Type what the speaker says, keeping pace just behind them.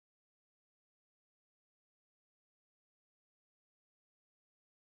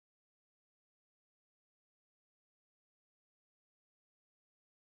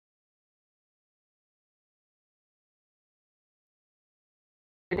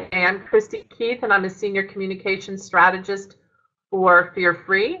I'm Christy Keith, and I'm a Senior Communications Strategist for Fear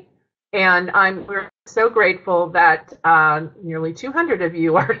Free. And we're so grateful that nearly 200 of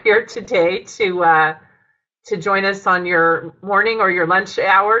you are here today to join us on your morning or your lunch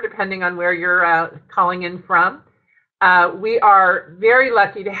hour, depending on where you're calling in from. We are very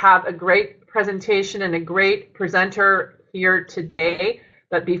lucky to have a great presentation and a great presenter here today.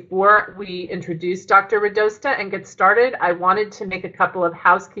 But before we introduce Dr. Radosta and get started, I wanted to make a couple of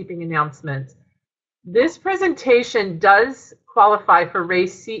housekeeping announcements. This presentation does qualify for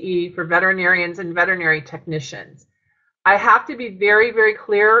RACE CE for veterinarians and veterinary technicians. I have to be very, very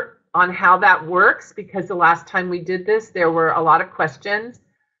clear on how that works because the last time we did this, there were a lot of questions.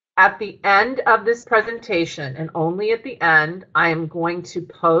 At the end of this presentation, and only at the end, I am going to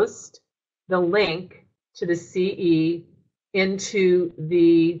post the link to the CE into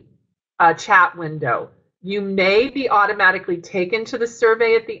the chat window. You may be automatically taken to the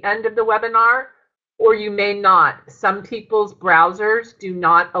survey at the end of the webinar, or you may not. Some people's browsers do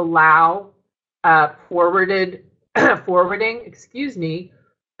not allow forwarding. Excuse me,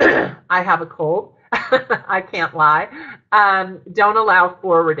 I have a cold. I can't lie. Don't allow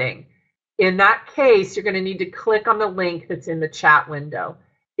forwarding. In that case, you're going to need to click on the link that's in the chat window.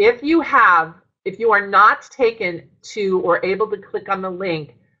 If you are not taken to or able to click on the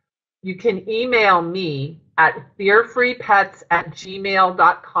link, you can email me at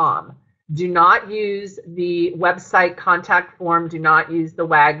fearfreepets@gmail.com. Do not use the website contact form. Do not use the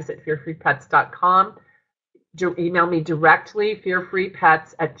wags@fearfreepets.com. Email me directly,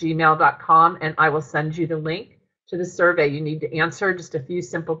 fearfreepets@gmail.com, and I will send you the link to the survey. You need to answer just a few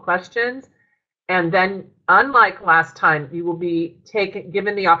simple questions. And then, unlike last time, you will be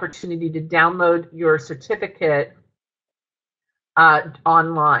given the opportunity to download your certificate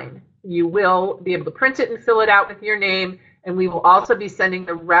online. You will be able to print it and fill it out with your name, and we will also be sending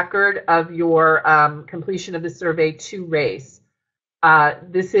the record of your completion of the survey to RACE.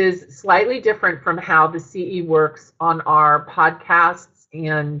 This is slightly different from how the CE works on our podcasts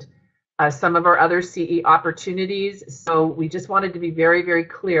and some of our other CE opportunities. So we just wanted to be very, very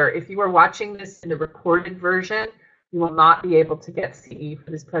clear. If you are watching this in the recorded version, you will not be able to get CE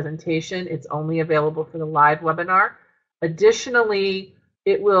for this presentation. It's only available for the live webinar. Additionally,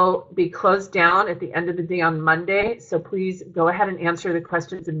 it will be closed down at the end of the day on Monday. So please go ahead and answer the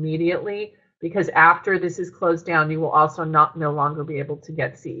questions immediately, because after this is closed down, you will also no longer be able to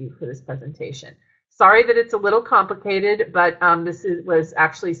get CE for this presentation. Sorry that it's a little complicated, but this was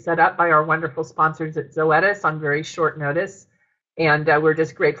actually set up by our wonderful sponsors at Zoetis on very short notice, and we're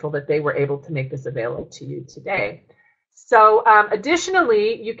just grateful that they were able to make this available to you today. So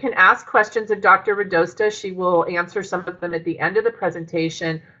additionally, you can ask questions of Dr. Radosta. She will answer some of them at the end of the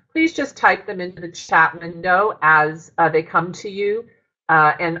presentation. Please just type them into the chat window as they come to you,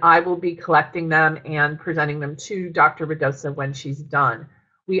 and I will be collecting them and presenting them to Dr. Radosta when she's done.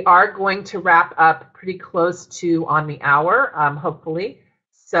 We are going to wrap up pretty close to on the hour, hopefully.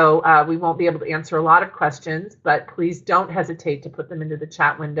 So we won't be able to answer a lot of questions, but please don't hesitate to put them into the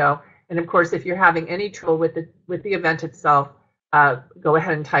chat window. And of course, if you're having any trouble with the event itself, go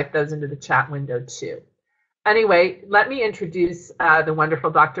ahead and type those into the chat window too. Anyway, let me introduce the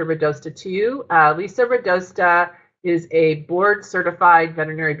wonderful Dr. Radosta to you. Lisa Radosta is a board-certified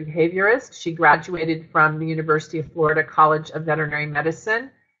veterinary behaviorist. She graduated from the University of Florida College of Veterinary Medicine,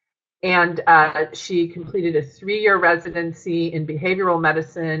 and she completed a 3-year residency in behavioral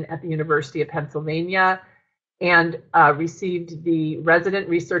medicine at the University of Pennsylvania, and received the Resident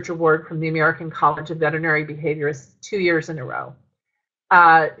Research Award from the American College of Veterinary Behaviorists 2 years in a row.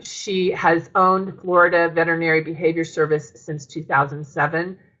 She has owned Florida Veterinary Behavior Service since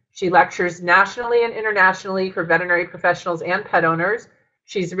 2007. She lectures nationally and internationally for veterinary professionals and pet owners.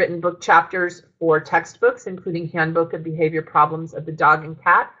 She's written book chapters for textbooks, including Handbook of Behavior Problems of the Dog and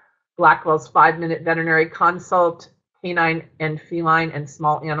Cat, Blackwell's 5-Minute Veterinary Consult, Canine and Feline and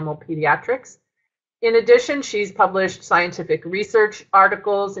Small Animal Pediatrics. In addition, she's published scientific research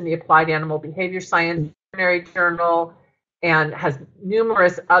articles in the Applied Animal Behavior Science Veterinary Journal and has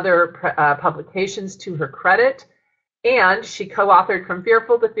numerous other publications to her credit. And she co-authored From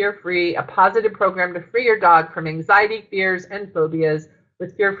Fearful to Fear-Free, a positive program to free your dog from anxiety, fears, and phobias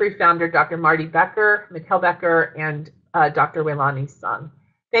with Fear-Free founder Dr. Marty Becker, Mikkel Becker, and Dr. Wailani Sung.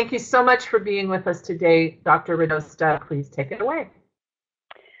 Thank you so much for being with us today, Dr. Radosta. Please take it away.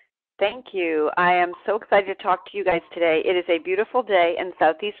 Thank you. I am so excited to talk to you guys today. It is a beautiful day in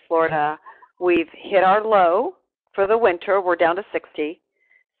Southeast Florida. We've hit our low for the winter. We're down to 60.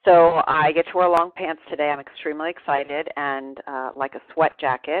 So I get to wear long pants today. I'm extremely excited and like a sweat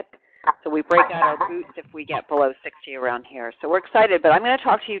jacket. So we break out our boots if we get below 60 around here. So we're excited, but I'm going to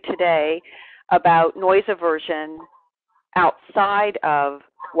talk to you today about noise aversion outside of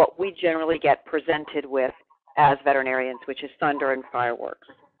what we generally get presented with as veterinarians, which is thunder and fireworks.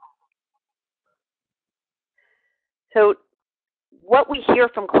 So what we hear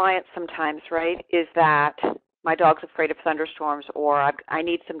from clients sometimes, right, is that my dog's afraid of thunderstorms, or I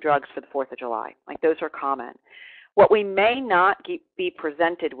need some drugs for the 4th of July. Like, those are common. What we may not be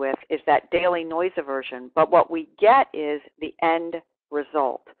presented with is that daily noise aversion, but what we get is the end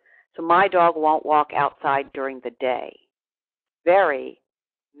result. So my dog won't walk outside during the day. Very,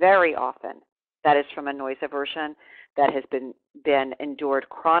 very often that is from a noise aversion that has been endured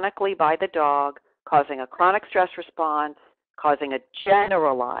chronically by the dog, causing a chronic stress response, causing a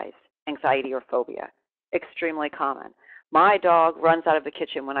generalized anxiety or phobia. Extremely common. My dog runs out of the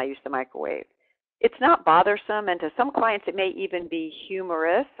kitchen when I use the microwave. It's not bothersome, and to some clients it may even be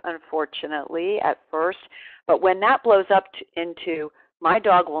humorous, unfortunately, at first. But when that blows up into my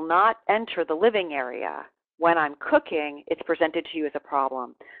dog will not enter the living area when I'm cooking, it's presented to you as a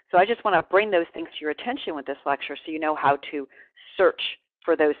problem. So I just want to bring those things to your attention with this lecture so you know how to search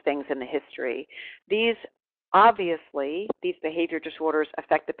for those things in the history. Obviously, these behavior disorders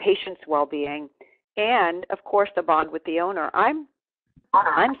affect the patient's well-being and, of course, the bond with the owner. I'm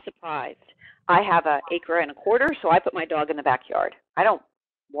surprised. I have an acre and a quarter, so I put my dog in the backyard. I don't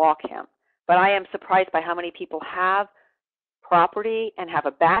walk him. But I am surprised by how many people have property and have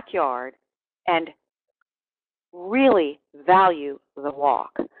a backyard and really value the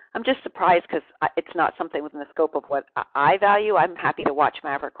walk. I'm just surprised because it's not something within the scope of what I value. I'm happy to watch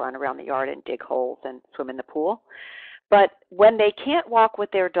Maverick run around the yard and dig holes and swim in the pool. But when they can't walk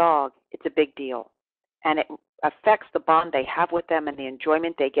with their dog, it's a big deal. And it affects the bond they have with them and the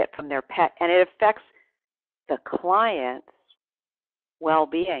enjoyment they get from their pet. And it affects the client's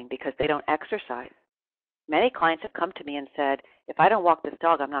well-being because they don't exercise. Many clients have come to me and said, if I don't walk this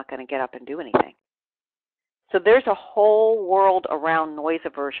dog, I'm not going to get up and do anything. So there's a whole world around noise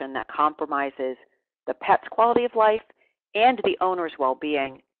aversion that compromises the pet's quality of life and the owner's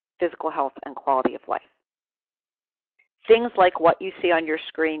well-being, physical health, and quality of life. Things like what you see on your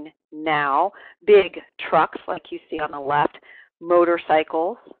screen now, big trucks like you see on the left,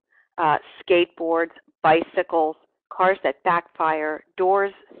 motorcycles, skateboards, bicycles, cars that backfire,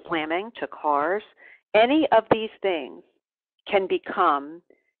 doors slamming to cars, any of these things can become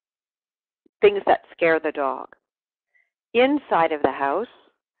things that scare the dog. Inside of the house,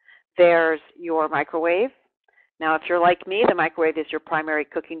 there's your microwave. Now, if you're like me, the microwave is your primary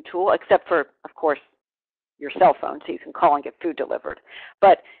cooking tool, except for, of course, your cell phone, so you can call and get food delivered.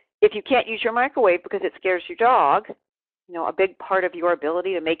 But if you can't use your microwave because it scares your dog, a big part of your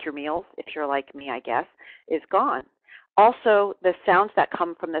ability to make your meals, if you're like me, I guess, is gone. Also, the sounds that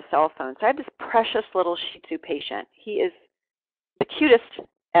come from the cell phone. So I have this precious little Shih Tzu patient. He is the cutest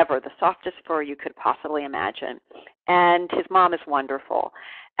ever, the softest fur you could possibly imagine. And his mom is wonderful.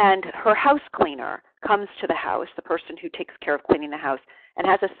 And her house cleaner comes to the house, the person who takes care of cleaning the house, and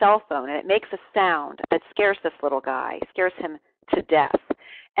has a cell phone, and it makes a sound that scares this little guy, scares him to death.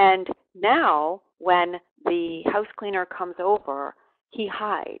 And now, when the house cleaner comes over, he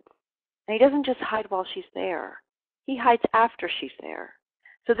hides. And he doesn't just hide while she's there. He hides after she's there.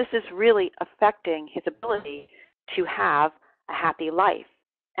 So this is really affecting his ability to have a happy life.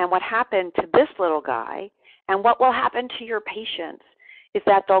 And what happened to this little guy, and what will happen to your patients, is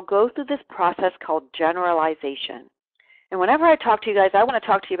that they'll go through this process called generalization. And whenever I talk to you guys, I want to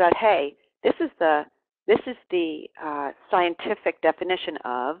talk to you about, hey, this is the scientific definition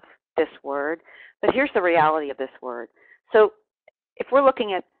of this word, but here's the reality of this word. So if we're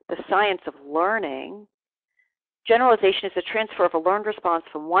looking at the science of learning, generalization is the transfer of a learned response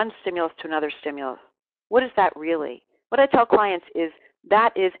from one stimulus to another stimulus. What is that really? What I tell clients is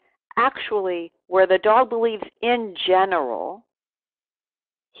that is actually where the dog believes in general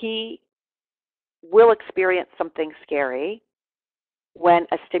he will experience something scary when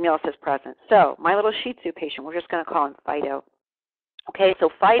a stimulus is present. So my little Shih Tzu patient, we're just going to call him Fido. Okay, so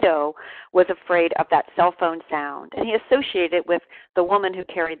Fido was afraid of that cell phone sound, and he associated it with the woman who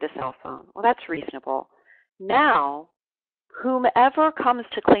carried the cell phone. Well, that's reasonable. Now, whomever comes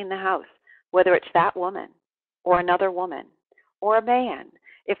to clean the house, whether it's that woman or another woman or a man,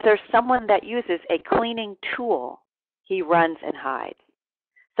 if there's someone that uses a cleaning tool, he runs and hides.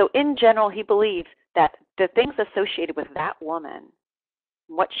 So in general, he believes that the things associated with that woman,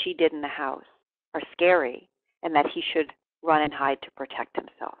 what she did in the house, are scary, and that he should run and hide to protect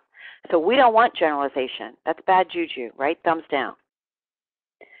himself. So we don't want generalization. That's bad juju, right? Thumbs down.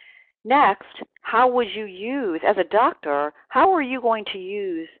 Next, how would you use, as a doctor, how are you going to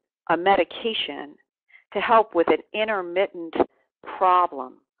use a medication to help with an intermittent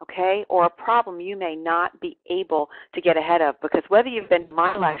problem, okay, or a problem you may not be able to get ahead of. Because whether you've been to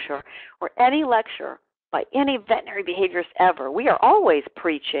my lecture or any lecture by any veterinary behaviorist ever, we are always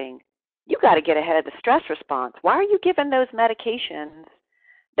preaching, you got to get ahead of the stress response. Why are you giving those medications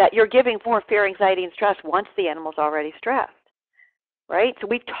that you're giving for fear, anxiety, and stress once the animal's already stressed, right? So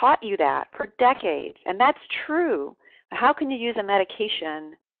we've taught you that for decades, and that's true. How can you use a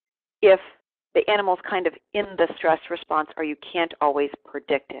medication if the animal's kind of in the stress response or you can't always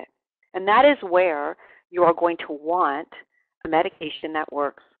predict it? And that is where you are going to want a medication that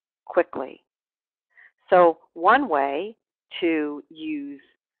works quickly. So one way to use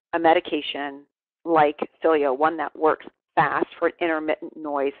a medication like Filio, one that works fast for intermittent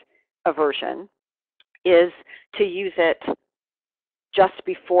noise aversion, is to use it just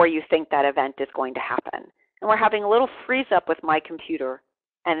before you think that event is going to happen. And we're having a little freeze up with my computer,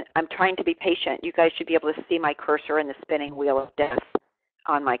 and I'm trying to be patient. You guys should be able to see my cursor in the spinning wheel of death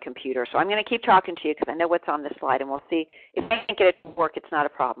on my computer. So I'm going to keep talking to you because I know what's on this slide, and we'll see. If I can't get it to work, it's not a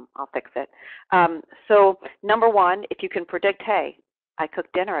problem. I'll fix it. So number one, if you can predict, hey, I cook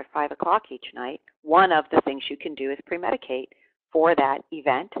dinner at 5 o'clock each night, one of the things you can do is pre-medicate for that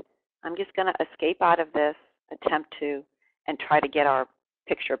event. I'm just going to escape out of this, attempt to, and try to get our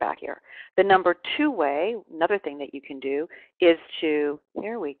picture back here. The number two way, another thing that you can do is to,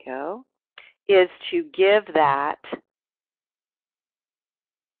 here we go, is to give that,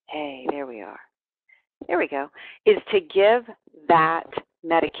 hey, there we are. There we go, is to give that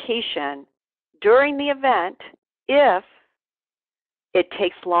medication during the event if it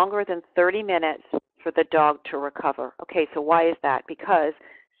takes longer than 30 minutes for the dog to recover. Okay, so why is that? Because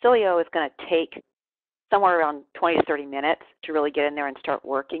Filio is going to take somewhere around 20 to 30 minutes to really get in there and start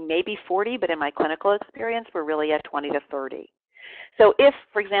working, maybe 40, but in my clinical experience, we're really at 20 to 30. So if,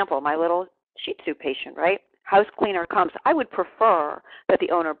 for example, my little Shih Tzu patient, right, house cleaner comes, I would prefer that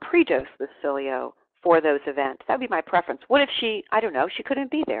the owner pre-dose with Filio for those events. That would be my preference. What if she, I don't know, she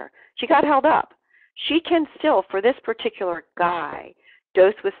couldn't be there. She got held up. She can still, for this particular guy,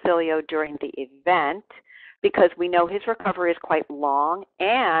 dose with Filio during the event because we know his recovery is quite long,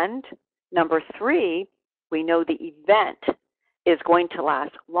 and number three, we know the event is going to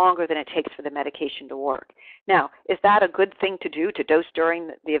last longer than it takes for the medication to work. Now, is that a good thing to do, to dose during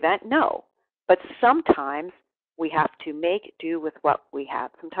the event? No. But sometimes we have to make do with what we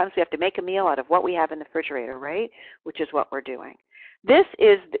have. Sometimes we have to make a meal out of what we have in the refrigerator, right? Which is what we're doing. This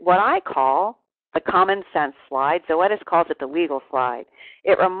is what I call the common sense slide. Zoetis calls it the legal slide.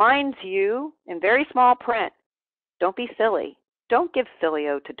 It reminds you in very small print, don't be silly. Don't give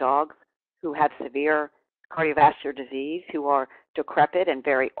Filio to dogs who have severe cardiovascular disease, who are decrepit and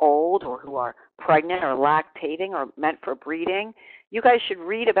very old, or who are pregnant or lactating or meant for breeding. You guys should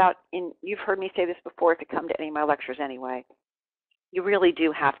read about, you've heard me say this before if you come to any of my lectures anyway, you really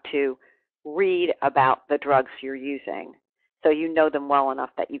do have to read about the drugs you're using so you know them well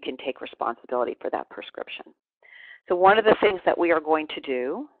enough that you can take responsibility for that prescription. So one of the things that we are going to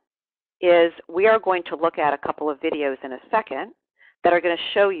do is we are going to look at a couple of videos in a second that are going to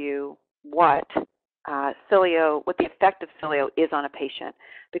show you what what the effect of Filio is on a patient.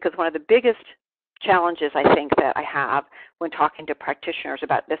 Because one of the biggest challenges I think that I have when talking to practitioners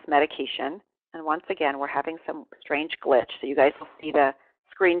about this medication, and once again we're having some strange glitch, so you guys will see the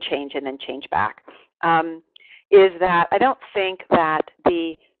screen change and then change back, is that I don't think that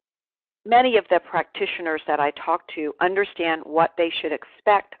many of the practitioners that I talk to understand what they should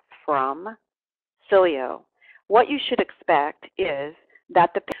expect from Filio. What you should expect is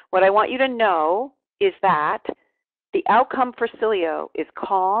that what I want you to know is that the outcome for Filio is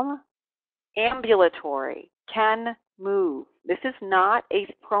calm, ambulatory, can move. This is not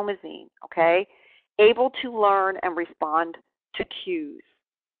promazine, okay? Able to learn and respond to cues.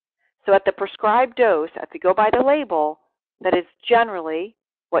 So at the prescribed dose, if you go by the label, that is generally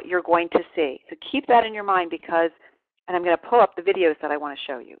what you're going to see. So keep that in your mind because, and I'm going to pull up the videos that I want to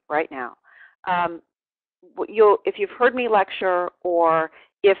show you right now. If you've heard me lecture, or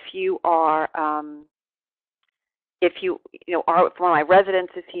if you are, if you are one of my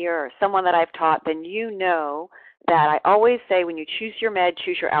residents is here, or someone that I've taught, then you know that I always say when you choose your med,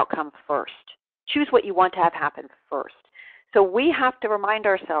 choose your outcome first. Choose what you want to have happen first. So we have to remind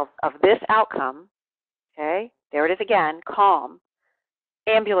ourselves of this outcome. Okay, there it is again: calm,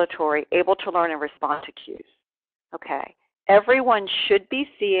 ambulatory, able to learn and respond to cues. Okay. Everyone should be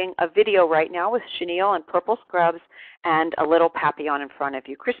seeing a video right now with chenille and purple scrubs and a little Papillon in front of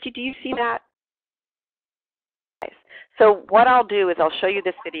you. Christy, do you see that? So what I'll do is I'll show you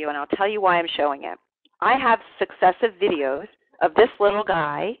this video and I'll tell you why I'm showing it. I have successive videos of this little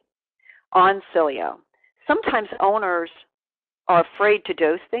guy on Cilio. Sometimes owners are afraid to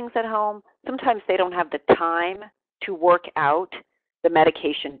dose things at home. Sometimes they don't have the time to work out the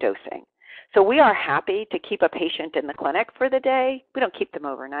medication dosing. So we are happy to keep a patient in the clinic for the day. We don't keep them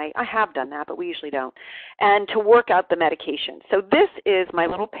overnight. I have done that, but we usually don't. And to work out the medication. So this is my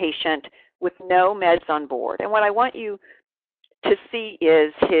little patient with no meds on board. And what I want you to see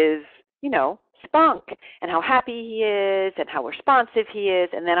is his, spunk and how happy he is and how responsive he is.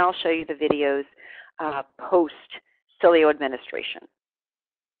 And then I'll show you the videos post-Cilio administration.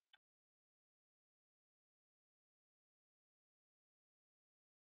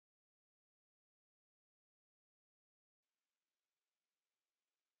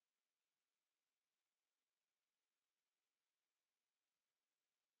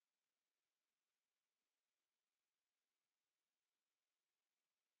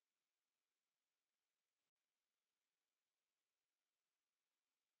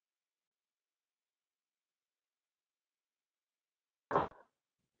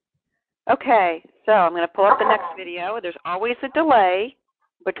 Okay, so I'm going to pull up the next video. There's always a delay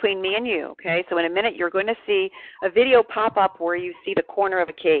between me and you, okay? So in a minute, you're going to see a video pop up where you see the corner of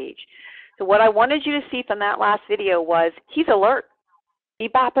a cage. So what I wanted you to see from that last video was he's alert. He's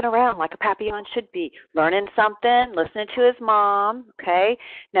bopping around like a papillon should be, learning something, listening to his mom, okay?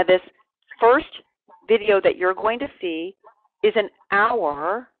 Now this first video that you're going to see is an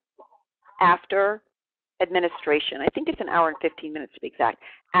hour after administration. I think it's an hour and 15 minutes to be exact,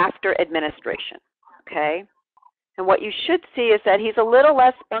 after administration, okay? And what you should see is that he's a little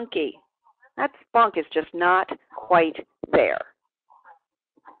less spunky. That spunk is just not quite there.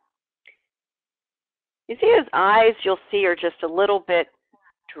 You see his eyes, you'll see, are just a little bit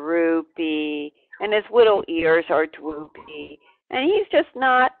droopy, and his little ears are droopy, and he's just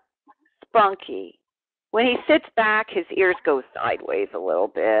not spunky. When he sits back, his ears go sideways a little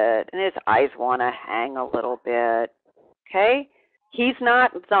bit, and his eyes want to hang a little bit, okay? He's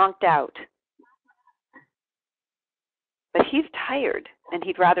not zonked out, but he's tired, and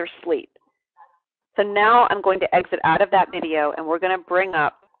he'd rather sleep. So now I'm going to exit out of that video, and we're going to bring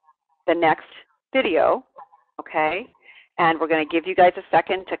up the next video, okay? And we're going to give you guys a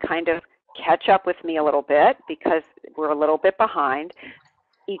second to kind of catch up with me a little bit because we're a little bit behind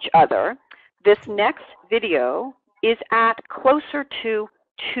each other. This next video is at closer to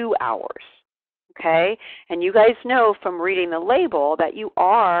 2 hours, okay? And you guys know from reading the label that you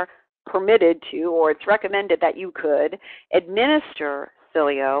are permitted to, or it's recommended that you could, administer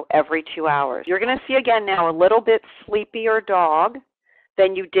Cilio every 2 hours. You're going to see again now a little bit sleepier dog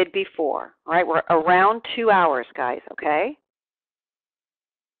than you did before, all right? We're around 2 hours, guys, okay?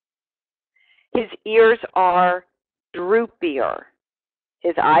 His ears are droopier.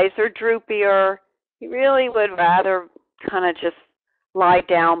 His eyes are droopier. He really would rather kind of just lie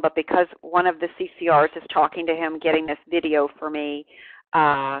down, but because one of the CCRs is talking to him, getting this video for me,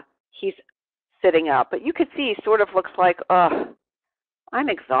 he's sitting up. But you could see he sort of looks like, I'm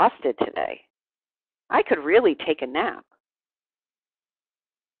exhausted today. I could really take a nap.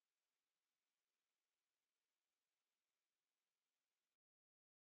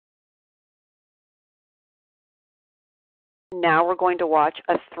 Now we're going to watch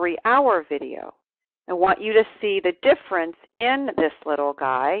a 3-hour video. I want you to see the difference in this little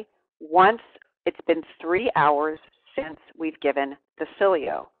guy once it's been 3 hours since we've given the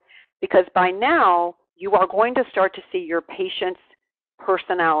Cilio. Because by now, you are going to start to see your patient's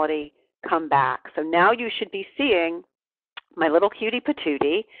personality come back. So now you should be seeing my little cutie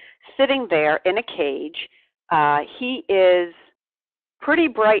patootie sitting there in a cage. He is pretty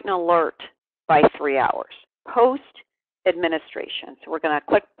bright and alert by 3 hours post-administration. So we're going to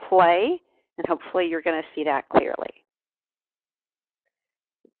click play, and hopefully you're going to see that clearly.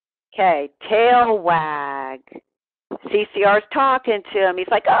 Okay, tail wag. CCR's talking to him. He's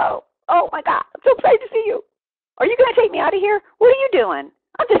like, oh my God, I'm so excited to see you. Are you going to take me out of here? What are you doing?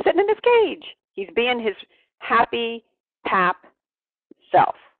 I'm just sitting in this cage. He's being his happy pap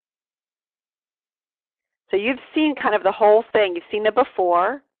self. So you've seen kind of the whole thing. You've seen the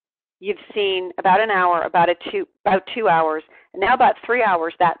before. You've seen about an hour, about 2 hours, and now about 3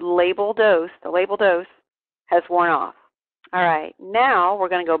 hours. That label dose, the label dose, has worn off. All right, now we're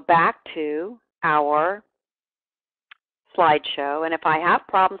going to go back to our slideshow, and if I have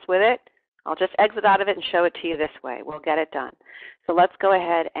problems with it, I'll just exit out of it and show it to you this way. We'll get it done. So let's go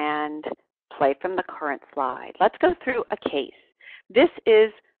ahead and play from the current slide. Let's go through a case. This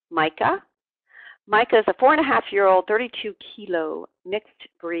is Micah. Micah is a 4.5-year-old, 32-kilo mixed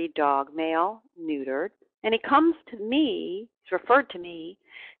breed dog, male, neutered, and he comes to me, he's referred to me,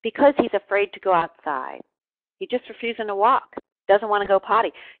 because he's afraid to go outside. He's just refusing to walk. doesn't want to go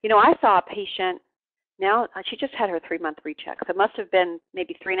potty. I saw a patient, now she just had her 3-month recheck. So it must have been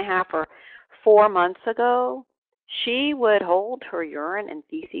maybe 3.5 or 4 months ago. She would hold her urine and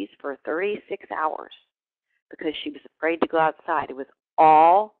feces for 36 hours because she was afraid to go outside. It was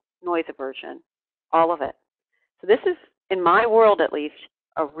all noise aversion, all of it. So this is, in my world at least,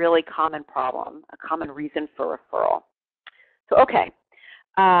 a really common problem, a common reason for referral. So, okay,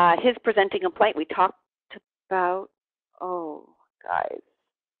 his presenting complaint we talked about. Oh, guys.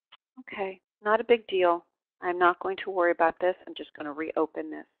 Okay, not a big deal. I'm not going to worry about this. I'm just going to reopen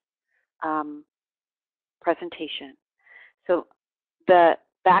this presentation. So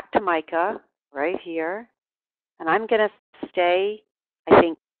back to Micah right here, and I'm going to stay, I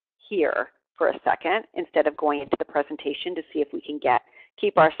think, here for a second instead of going into the presentation to see if we can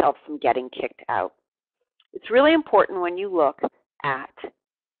keep ourselves from getting kicked out. It's really important when you look at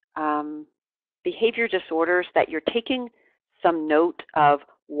behavior disorders that you're taking some note of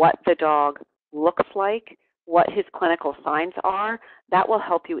what the dog looks like, what his clinical signs are. That will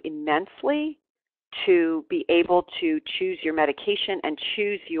help you immensely to be able to choose your medication and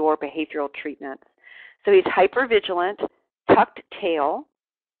choose your behavioral treatments. So he's hypervigilant, tucked tail.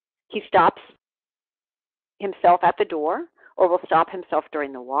 He stops himself at the door or will stop himself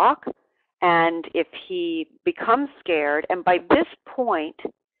during the walk. And if he becomes scared, and by this point,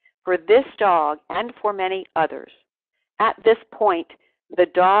 for this dog and for many others, at this point, the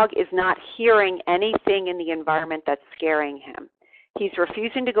dog is not hearing anything in the environment that's scaring him. He's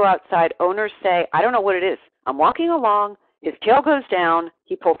refusing to go outside. Owners say, I don't know what it is. I'm walking along. His tail goes down.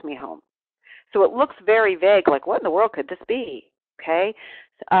 He pulls me home. So it looks very vague, like what in the world could this be? Okay?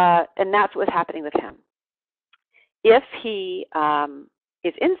 And that's what's happening with him. If he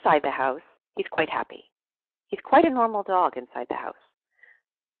is inside the house, he's quite happy. He's quite a normal dog inside the house.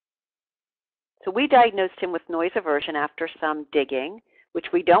 So we diagnosed him with noise aversion after some digging, which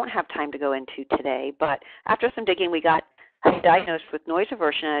we don't have time to go into today, but after some digging, we got diagnosed with noise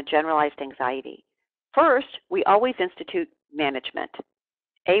aversion and a generalized anxiety. First, we always institute management.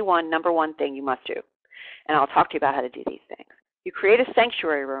 A1, number one thing you must do. And I'll talk to you about how to do these things. You create a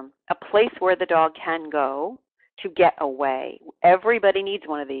sanctuary room, a place where the dog can go to get away. Everybody needs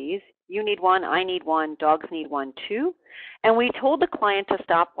one of these. You need one, I need one, dogs need one too. And we told the client to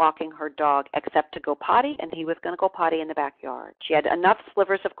stop walking her dog except to go potty, and he was going to go potty in the backyard. She had enough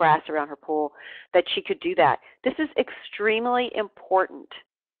slivers of grass around her pool that she could do that. This is extremely important,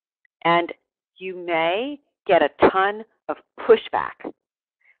 and you may get a ton of pushback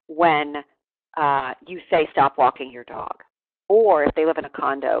when you say stop walking your dog. Or if they live in a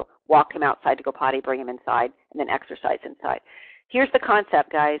condo, walk him outside to go potty, bring him inside, and then exercise inside. Here's the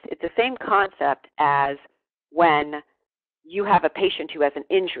concept, guys. It's the same concept as when you have a patient who has an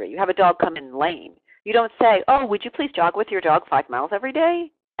injury. You have a dog come in lame. You don't say, oh, would you please jog with your dog 5 miles every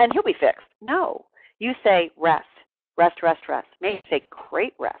day? And he'll be fixed. No. You say rest, rest, rest, rest. Maybe say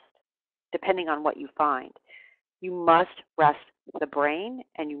great rest, depending on what you find. You must rest the brain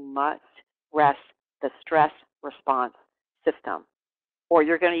and you must rest the stress response system, or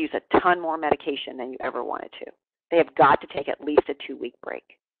you're going to use a ton more medication than you ever wanted to. They have got to take at least a 2-week break.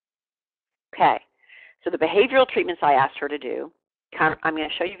 Okay, so the behavioral treatments I asked her to do, I'm going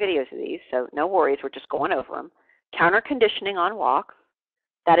to show you videos of these, so no worries, we're just going over them. Counter conditioning on walks,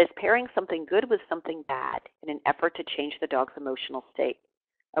 that is pairing something good with something bad in an effort to change the dog's emotional state.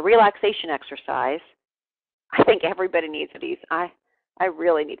 A relaxation exercise, I think everybody needs these. I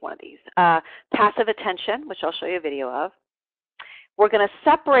really need one of these. Passive attention, which I'll show you a video of. We're going to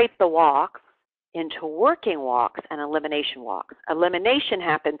separate the walks into working walks and elimination walks. Elimination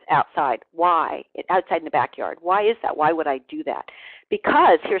happens outside. Why? Outside in the backyard. Why is that? Why would I do that?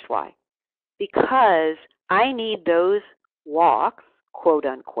 Because, here's why. Because I need those walks, quote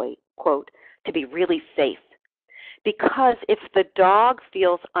unquote, quote, to be really safe. Because if the dog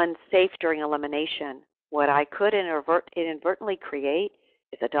feels unsafe during elimination, what I could inadvertently create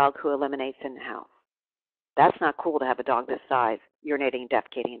is a dog who eliminates in the house. That's not cool to have a dog this size urinating and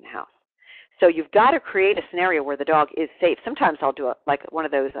defecating in the house. So you've got to create a scenario where the dog is safe. Sometimes I'll do like one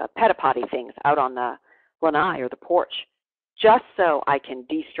of those pet-a-potty things out on the lanai or the porch, just so I can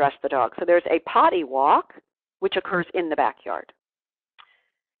de-stress the dog. So there's a potty walk, which occurs in the backyard.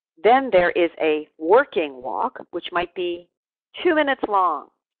 Then there is a working walk, which might be 2 minutes long.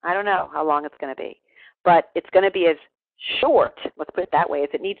 I don't know how long it's going to be, but it's going to be as short, let's put it that way, as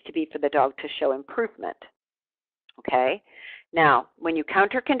it needs to be for the dog to show improvement. Okay? Now, when you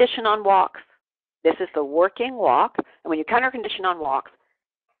counter condition on walks, this is the working walk, and when you counter condition on walks,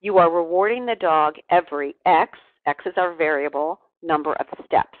 you are rewarding the dog every X is our variable, number of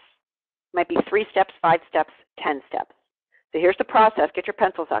steps. It might be 3 steps, 5 steps, 10 steps. So here's the process. Get your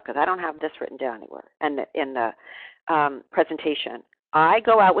pencils out because I don't have this written down anywhere in the presentation. I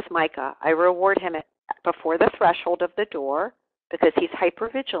go out with Micah. I reward him before the threshold of the door because he's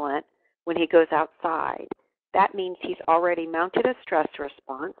hypervigilant when he goes outside. That means he's already mounted a stress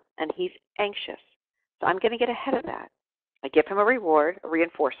response and he's anxious. So I'm going to get ahead of that. I give him a reward, a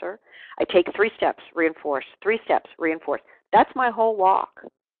reinforcer. I take 3 steps, reinforce, 3 steps, reinforce. That's my whole walk.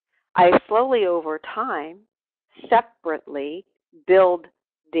 I slowly over time, separately build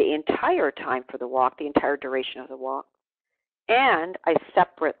the entire time for the walk, the entire duration of the walk. And I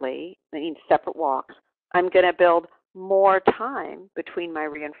separately, I mean separate walks, I'm going to build more time between my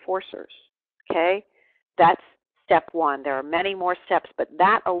reinforcers. Okay? That's step 1. There are many more steps, but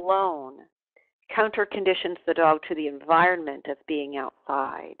that alone counter conditions the dog to the environment of being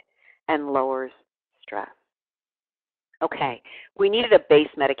outside and lowers stress. Okay, we needed a base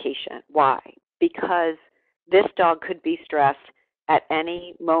medication. Why? Because this dog could be stressed at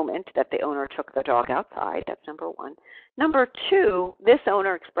any moment that the owner took the dog outside. That's number 1. Number 2, this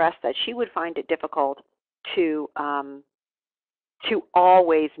owner expressed that she would find it difficult to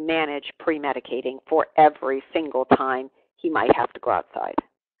always manage pre-medicating for every single time he might have to go outside.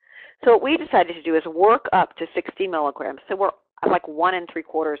 So what we decided to do is work up to 60 milligrams. So we're like 1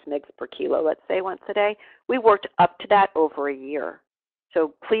 3/4 mg per kilo, let's say, once a day. We worked up to that over a year.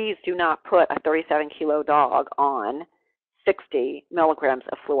 So please do not put a 37-kilo dog on 60 milligrams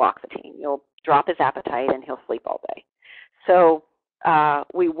of fluoxetine. You'll drop his appetite and he'll sleep all day. So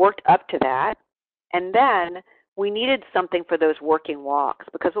we worked up to that, and then we needed something for those working walks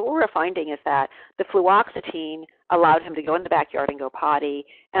because what we were finding is that the fluoxetine allowed him to go in the backyard and go potty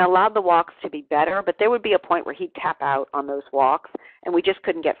and allowed the walks to be better, but there would be a point where he'd tap out on those walks, and we just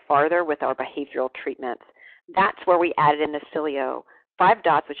couldn't get farther with our behavioral treatments. That's where we added in the Cilio, 5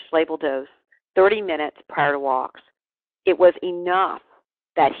 dots, which is labeled dose, 30 minutes prior to walks. It was enough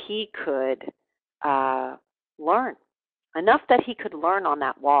that he could learn, enough that he could learn on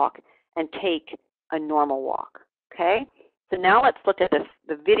that walk and take a normal walk, okay? So now let's look at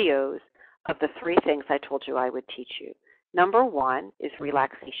the videos of the 3 things I told you I would teach you. Number 1 is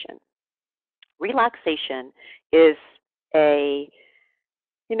relaxation. Relaxation is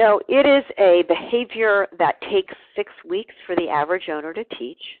it is a behavior that takes 6 weeks for the average owner to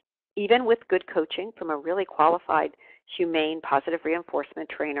teach, even with good coaching from a really qualified, humane, positive reinforcement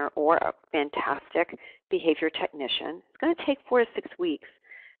trainer or a fantastic behavior technician. It's going to take 4 to 6 weeks.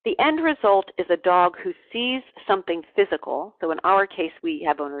 The end result is a dog who sees something physical. So in our case, we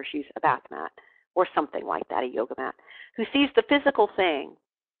have owners use a bath mat or something like that, a yoga mat, who sees the physical thing,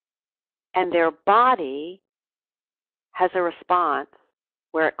 and their body has a response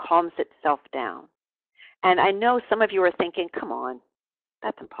where it calms itself down. And I know some of you are thinking, come on,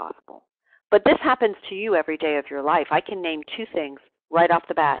 that's impossible. But this happens to you every day of your life. I can name 2 things right off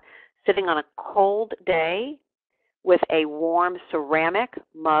the bat. Sitting on a cold day with a warm ceramic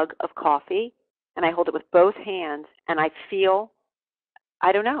mug of coffee, and I hold it with both hands, and I feel,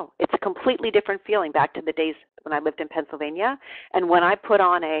 I don't know, it's a completely different feeling back to the days when I lived in Pennsylvania. And when I put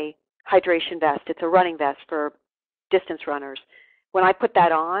on a hydration vest, it's a running vest for distance runners. When I put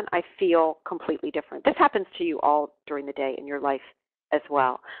that on, I feel completely different. This happens to you all during the day in your life as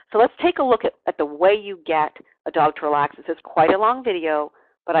well. So let's take a look at the way you get a dog to relax. This is quite a long video,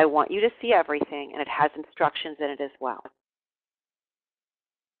 but I want you to see everything, and it has instructions in it as well.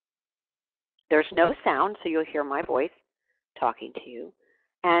 There's no sound, so you'll hear my voice talking to you.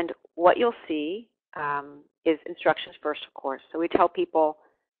 And what you'll see is instructions first, of course. So we tell people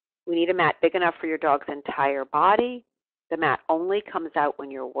we need a mat big enough for your dog's entire body. The mat only comes out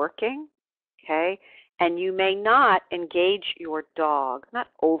when you're working, okay? And you may not engage your dog, not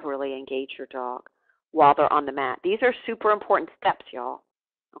overly engage your dog while they're on the mat. These are super important steps, y'all.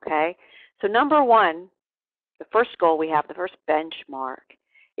 Okay, so number 1, the first goal we have, the first benchmark,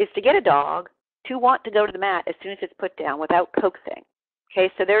 is to get a dog to want to go to the mat as soon as it's put down without coaxing. Okay,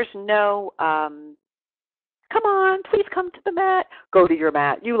 so there's no, come on, please come to the mat, go to your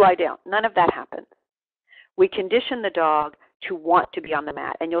mat, you lie down. None of that happens. We condition the dog to want to be on the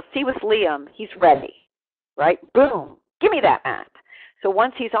mat. And you'll see with Liam, he's ready, right? Boom, give me that mat. So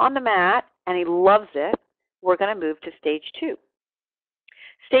once he's on the mat and he loves it, we're going to move to stage 2.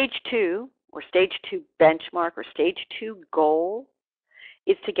 Stage 2, or stage 2 benchmark, or stage 2 goal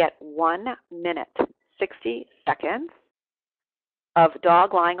is to get 1 minute, 60 seconds of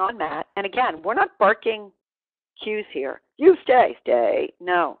dog lying on mat. And again, we're not barking cues here. You stay, stay.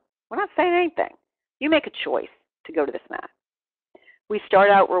 No, we're not saying anything. You make a choice to go to this mat. We start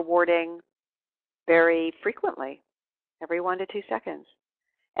out rewarding very frequently, every 1 to 2 seconds.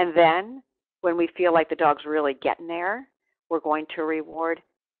 And then when we feel like the dog's really getting there, we're going to reward,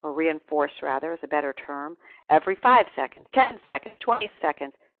 or reinforce rather is a better term, every 5 seconds, 10 seconds, 20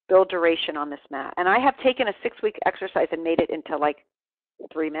 seconds, build duration on this mat. And I have taken a 6-week exercise and made it into like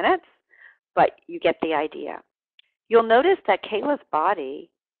 3 minutes, but you get the idea. You'll notice that Kayla's body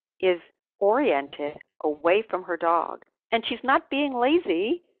is oriented away from her dog, and she's not being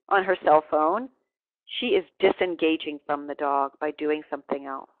lazy on her cell phone. She is disengaging from the dog by doing something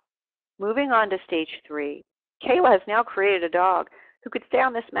else. Moving on to stage 3, Kayla has now created a dog who could stay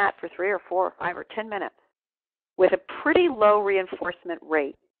on this mat for 3 or 4 or 5 or 10 minutes with a pretty low reinforcement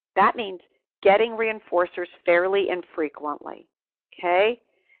rate. That means getting reinforcers fairly infrequently. Okay?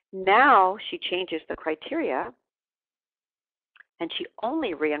 Now she changes the criteria, and she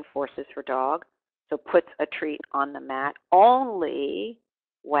only reinforces her dog, so puts a treat on the mat only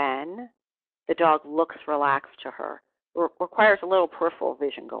when the dog looks relaxed to her. Requires a little peripheral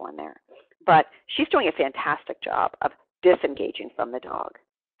vision going there. But she's doing a fantastic job of disengaging from the dog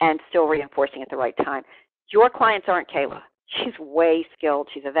and still reinforcing at the right time. Your clients aren't Kayla. She's way skilled.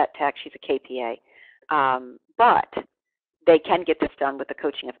 She's a vet tech. She's a KPA. But they can get this done with the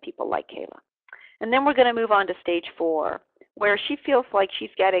coaching of people like Kayla. And then we're going to move on to stage 4, where she feels like she's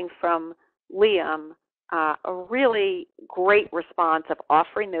getting from Liam a really great response of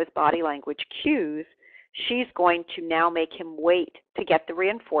offering those body language cues. She's going to now make him wait to get the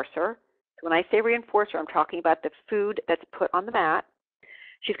reinforcer. So when I say reinforcer, I'm talking about the food that's put on the mat.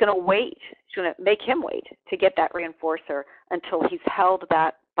 She's going to wait. She's going to make him wait to get that reinforcer until he's held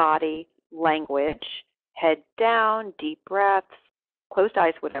that body language, head down, deep breaths, closed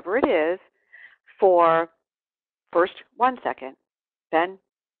eyes, whatever it is, for first 1 second, then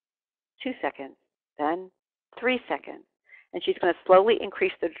 2 seconds, then 3 seconds. And she's going to slowly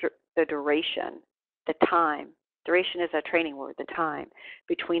increase the duration, the time. Duration is a training word, the time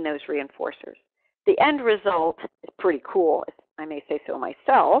between those reinforcers. The end result is pretty cool, if I may say so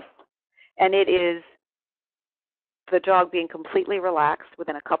myself, and it is the dog being completely relaxed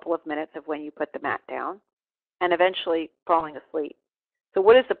within a couple of minutes of when you put the mat down and eventually falling asleep. So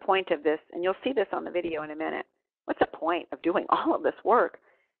what is the point of this? And you'll see this on the video in a minute. What's the point of doing all of this work?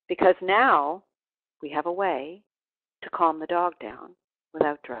 Because now we have a way to calm the dog down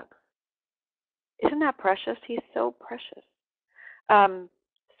without drugs. Isn't that precious? He's so precious.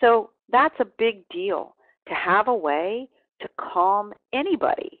 So that's a big deal, to have a way to calm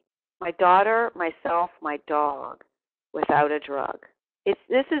anybody, my daughter, myself, my dog, without a drug.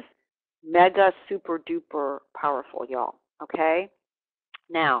 This is mega, super duper powerful, y'all, okay?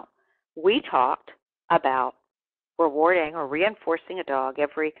 Now, we talked about rewarding or reinforcing a dog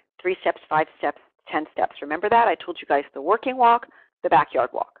every 3 steps, 5 steps, 10 steps. Remember that? I told you guys the working walk, the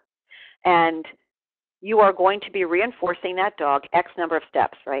backyard walk. And you are going to be reinforcing that dog X number of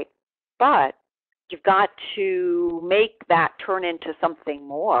steps, right? But you've got to make that turn into something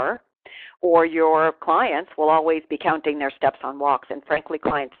more, or your clients will always be counting their steps on walks. And frankly,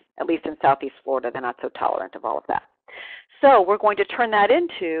 clients, at least in Southeast Florida, they're not so tolerant of all of that. So we're going to turn that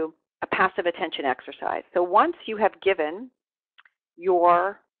into a passive attention exercise. So once you have given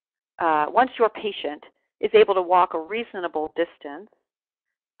once your patient is able to walk a reasonable distance,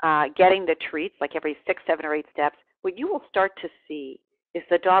 getting the treats like every 6, 7, or 8 steps, what you will start to see is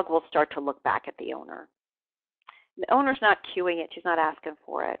the dog will start to look back at the owner. The owner's not cueing it. She's not asking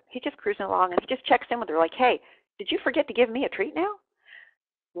for it. He's just cruising along, and he just checks in with her like, hey, did you forget to give me a treat now?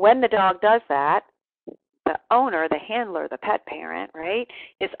 When the dog does that, the owner, the handler, the pet parent, right,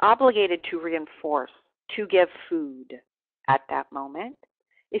 is obligated to reinforce, to give food at that moment.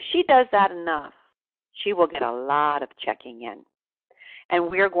 If she does that enough, she will get a lot of checking in.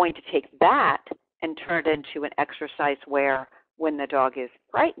 And we are going to take that and turn it into an exercise where when the dog is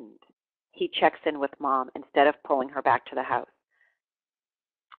frightened, he checks in with mom instead of pulling her back to the house.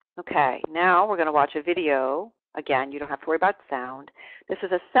 Okay, now we're going to watch a video. Again, you don't have to worry about sound. This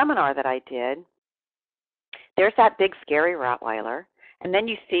is a seminar that I did. There's that big, scary Rottweiler, and then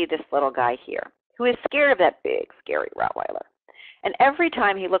you see this little guy here who is scared of that big, scary Rottweiler. And every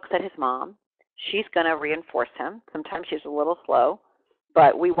time he looks at his mom, she's going to reinforce him. Sometimes she's a little slow,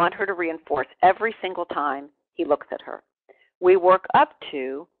 but we want her to reinforce every single time he looks at her. We work up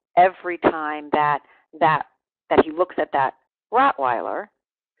to every time that he looks at that Rottweiler,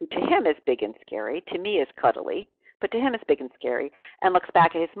 who to him is big and scary, to me is cuddly, but to him is big and scary, and looks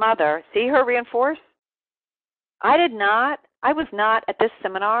back at his mother. See her reinforce? I was not at this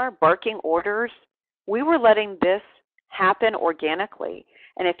seminar barking orders. We were letting this happen organically.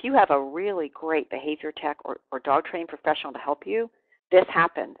 And if you have a really great behavior tech or dog training professional to help you, this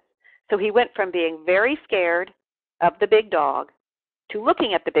happens. So he went from being very scared of the big dog to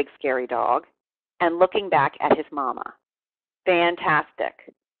looking at the big scary dog and looking back at his mama.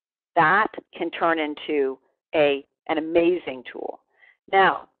 fantastic. That can turn into an amazing tool.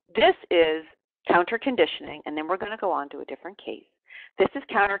 Now, this is counter conditioning, and then we're going to go on to a different case. This is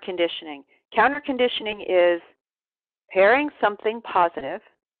counter conditioning. Counter conditioning is pairing something positive,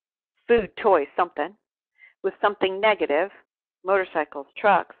 food, toys, something, with something negative, motorcycles,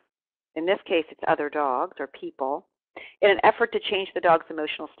 trucks. In this case, it's other dogs or people, in an effort to change the dog's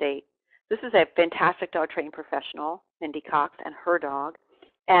emotional state. This is a fantastic dog training professional, Mindy Cox, and her dog.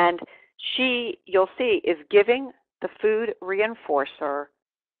 And she, you'll see, is giving the food reinforcer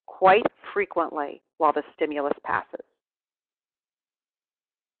quite frequently while the stimulus passes.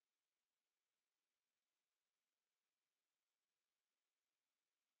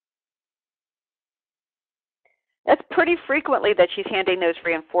 That's pretty frequently that she's handing those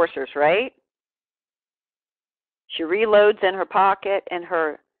reinforcers, right? She reloads in her pocket, in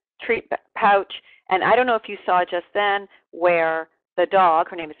her treat pouch, and I don't know if you saw just then where the dog,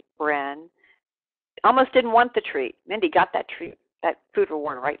 her name is Bren, almost didn't want the treat. Mindy got that treat, that food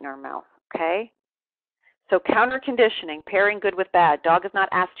reward right in her mouth, okay? So counter conditioning, pairing good with bad. Dog is not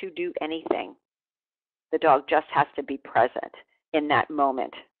asked to do anything. The dog just has to be present in that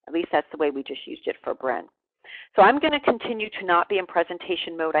moment. At least that's the way we just used it for Bren. So I'm going to continue to not be in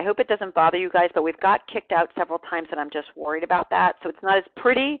presentation mode. I hope it doesn't bother you guys, but we've got kicked out several times, and I'm just worried about that. So it's not as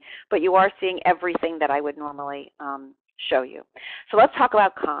pretty, but you are seeing everything that I would normally show you. So let's talk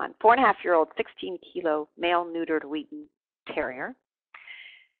about Khan, 4.5-year-old, 16-kilo, male neutered Wheaten Terrier.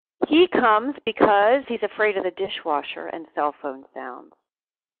 He comes because he's afraid of the dishwasher and cell phone sounds,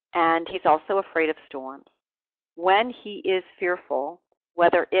 and he's also afraid of storms. When he is fearful,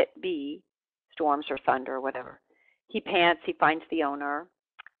 whether it be storms or thunder or whatever, he pants, he finds the owner.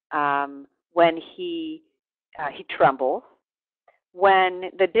 When he trembles. When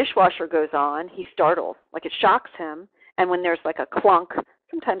the dishwasher goes on, he startles, like it shocks him. And when there's like a clunk,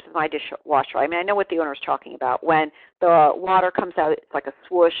 sometimes with my dishwasher, I mean, I know what the owner's talking about. When the water comes out, it's like a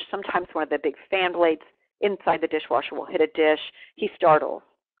swoosh. Sometimes one of the big fan blades inside the dishwasher will hit a dish. He startles,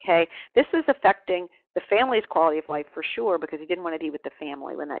 okay? This is affecting the family's quality of life for sure, because he didn't want to be with the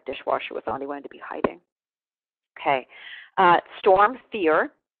family when that dishwasher was on. He wanted to be hiding. Okay. Storm,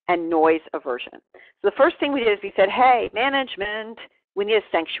 fear, and noise aversion. So the first thing we did is we said, hey, management, we need a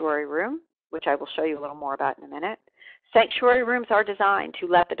sanctuary room, which I will show you a little more about in a minute. Sanctuary rooms are designed to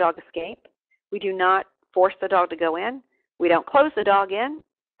let the dog escape. We do not force the dog to go in. We don't close the dog in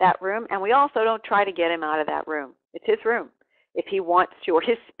that room, and we also don't try to get him out of that room. It's his room if he wants to, or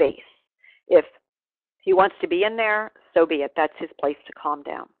his space. If he wants to be in there, so be it. That's his place to calm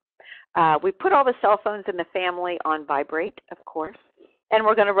down. We put all the cell phones in the family on vibrate, of course, and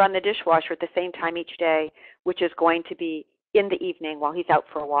we're going to run the dishwasher at the same time each day, which is going to be in the evening while he's out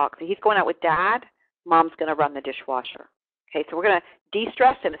for a walk. So he's going out with Dad. Mom's going to run the dishwasher. Okay, so we're going to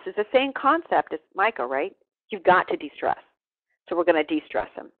de-stress him. This is the same concept as Micah, right? You've got to de-stress. So we're going to de-stress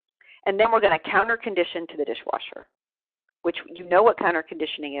him. And then we're going to counter-condition to the dishwasher, which you know what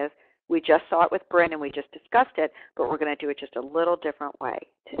counter-conditioning is. We just saw it with Bryn and we just discussed it, but we're going to do it just a little different way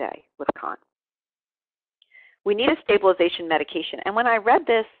today with Khan. We need a stabilization medication. And when I read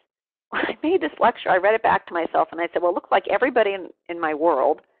this, when I made this lecture, I read it back to myself and I said, well, it looks like everybody in my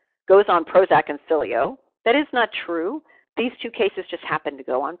world goes on Prozac and Cilio. That is not true. These two cases just happen to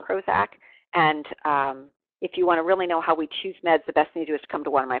go on Prozac. And if you want to really know how we choose meds, the best thing to do is to come to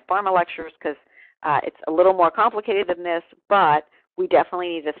one of my pharma lectures, because it's a little more complicated than this, but we definitely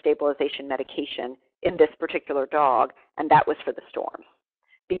need a stabilization medication in this particular dog, and that was for the storms.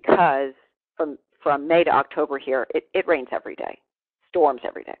 Because from May to October here, it rains every day, storms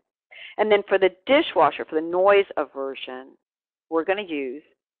every day. And then for the dishwasher, for the noise aversion, we're going to use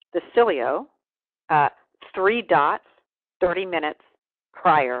the Cilio, 3 dots, 30 minutes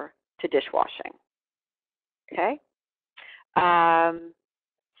prior to dishwashing. Okay?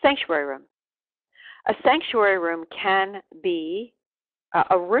 Sanctuary room. A sanctuary room can be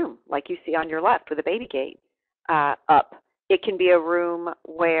a room like you see on your left with a baby gate up. It can be a room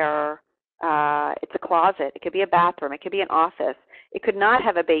where it's a closet. It could be a bathroom. It could be an office. It could not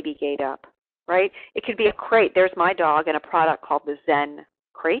have a baby gate up, right? It could be a crate. There's my dog in a product called the Zen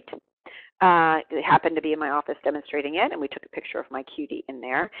Crate. It happened to be in my office demonstrating it, and we took a picture of my cutie in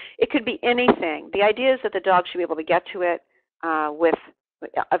there. It could be anything. The idea is that the dog should be able to get to it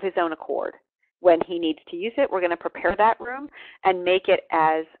of his own accord. When he needs to use it, we're going to prepare that room and make it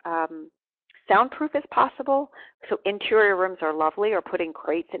as soundproof as possible. So interior rooms are lovely, or putting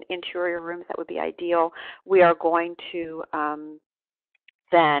crates in interior rooms, that would be ideal. We are going to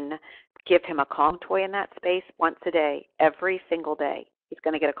then give him a calm toy in that space once a day, every single day. He's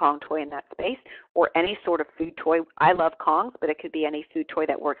going to get a Kong toy in that space, or any sort of food toy. I love Kongs, but it could be any food toy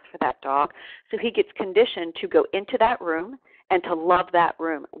that works for that dog. So he gets conditioned to go into that room and to love that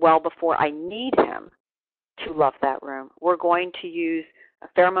room well before I need him to love that room. We're going to use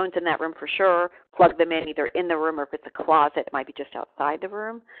pheromones in that room for sure, plug them in either in the room, or if it's a closet, it might be just outside the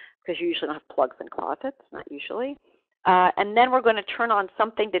room, because you usually don't have plugs in closets, not usually. And then we're going to turn on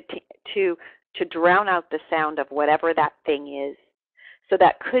something to drown out the sound of whatever that thing is. So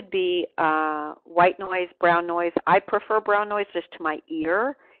that could be white noise, brown noise. I prefer brown noise just to my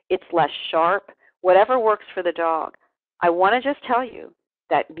ear. It's less sharp. Whatever works for the dog. I want to just tell you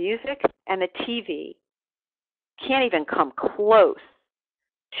that music and the TV can't even come close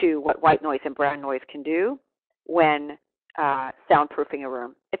to what white noise and brown noise can do when soundproofing a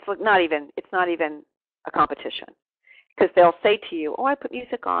room. It's not even a competition, because they'll say to you, "Oh, I put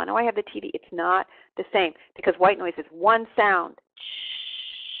music on. Oh, I have the TV." It's not the same, because white noise is one sound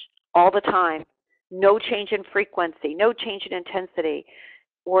all the time, no change in frequency, no change in intensity.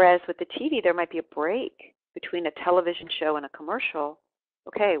 Whereas with the TV, there might be a break between a television show and a commercial.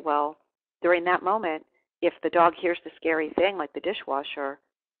 Okay, well, during that moment, if the dog hears the scary thing like the dishwasher,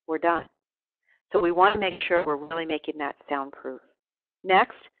 we're done. So we want to make sure we're really making that soundproof.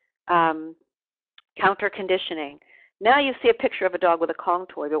 Next, counter conditioning. Now you see a picture of a dog with a Kong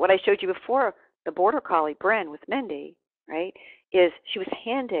toy, but what I showed you before, the Border Collie, Bryn, with Mindy, right, is she was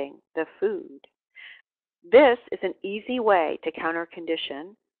handing the food. This is an easy way to counter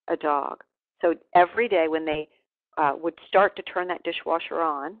condition a dog. So every day when they would start to turn that dishwasher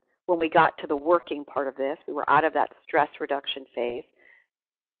on, when we got to the working part of this, we were out of that stress reduction phase,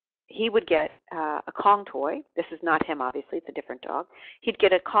 he would get a Kong toy. This is not him, obviously. It's a different dog. He'd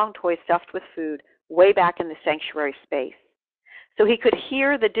get a Kong toy stuffed with food way back in the sanctuary space. So he could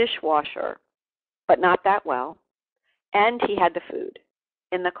hear the dishwasher, but not that well, and he had the food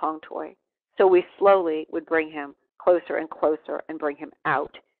in the Kong toy. So we slowly would bring him closer and closer and bring him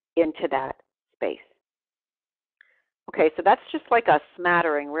out into that space. Okay, so that's just like a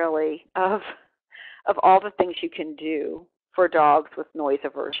smattering, really, of all the things you can do for dogs with noise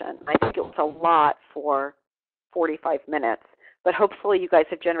aversion. I think it was a lot for 45 minutes, but hopefully you guys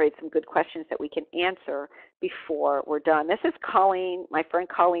have generated some good questions that we can answer before we're done. This is Colleen, my friend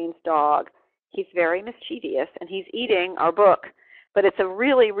Colleen's dog. He's very mischievous, and he's eating our book, but it's a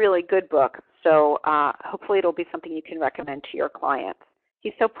really, really good book, so hopefully it'll be something you can recommend to your clients.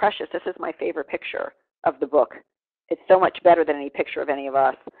 He's so precious. This is my favorite picture of the book. It's so much better than any picture of any of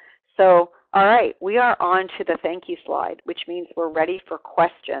us. So, all right, we are on to the thank you slide, which means we're ready for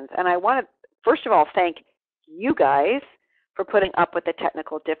questions. And I want to, first of all, thank you guys for putting up with the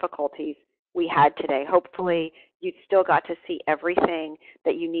technical difficulties we had today. Hopefully, you still got to see everything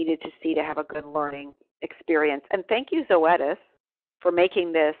that you needed to see to have a good learning experience. And thank you, Zoetis, for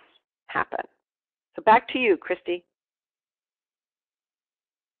making this happen. So back to you, Christy.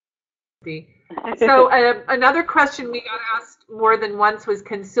 So another question we got asked more than once was,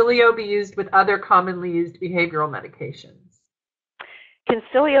 can Cilio be used with other commonly used behavioral medications? Can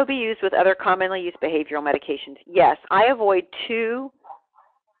Cilio be used with other commonly used behavioral medications? Yes. I avoid two,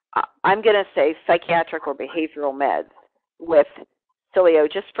 I'm going to say psychiatric or behavioral meds with Cilio,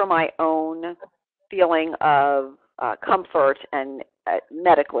 just for my own feeling of comfort and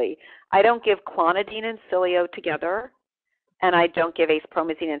medically. I don't give clonidine and Cilio together, and I don't give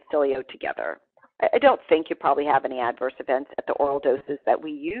acepromazine and Cilio together. I don't think you probably have any adverse events at the oral doses that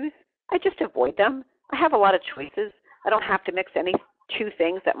we use. I just avoid them. I have a lot of choices. I don't have to mix any two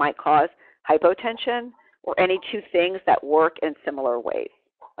things that might cause hypotension or any two things that work in similar ways.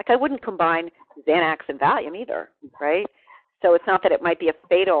 Like I wouldn't combine Xanax and Valium either, right? So it's not that it might be a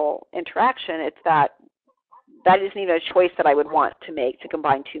fatal interaction. It's that isn't even a choice that I would want to make, to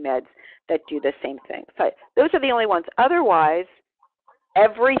combine two meds that do the same thing. So those are the only ones. Otherwise,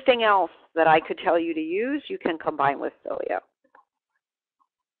 everything else that I could tell you to use, you can combine with Cilio.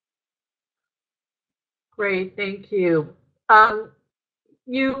 Great, thank you.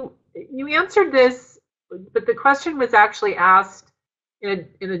 You answered this, but the question was actually asked in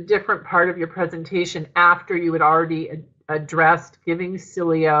a different part of your presentation after you had already addressed giving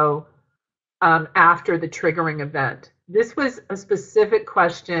Cilio after the triggering event. This was a specific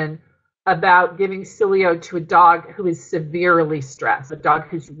question about giving Cilio to a dog who is severely stressed, a dog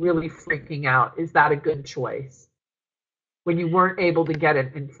who's really freaking out. Is that a good choice when you weren't able to get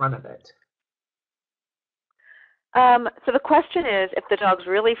it in front of it? So the question is, if the dog's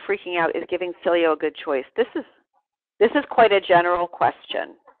really freaking out, is giving Cilio a good choice? This is quite a general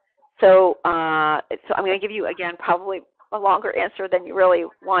question. So I'm going to give you, again, probably a longer answer than you really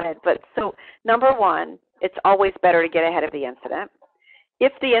wanted. But so number one, it's always better to get ahead of the incident.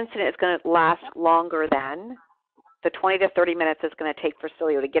 If the incident is going to last longer than the 20 to 30 minutes it's going to take for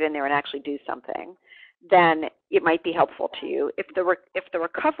Cilio to get in there and actually do something, then it might be helpful to you. If the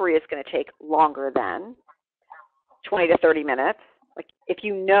recovery is going to take longer than 20 to 30 minutes, like if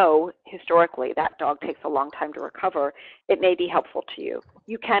you know historically that dog takes a long time to recover, it may be helpful to you.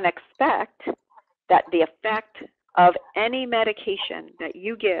 You can expect that the effect of any medication that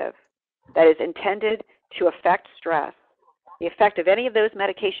you give that is intended to affect stress, the effect of any of those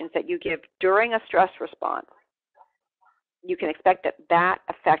medications that you give during a stress response, you can expect that that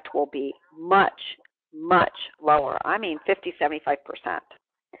effect will be much, much lower. I mean 50, 75%.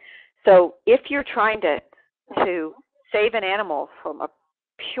 So if you're trying to save an animal from a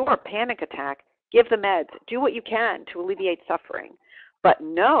pure panic attack, give the meds. Do what you can to alleviate suffering. But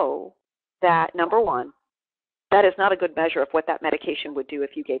know that, number one, that is not a good measure of what that medication would do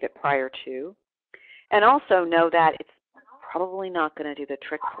if you gave it prior to. And also know that it's probably not going to do the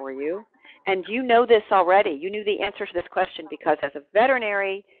trick for you. And you know this already. You knew the answer to this question because as a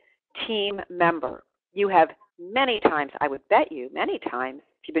veterinary team member, you have many times, I would bet you many times,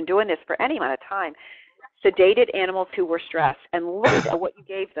 if you've been doing this for any amount of time, sedated animals who were stressed and looked at what you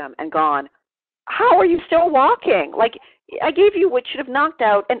gave them and gone, how are you still walking? Like, I gave you what should have knocked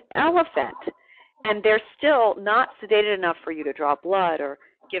out an elephant, and they're still not sedated enough for you to draw blood or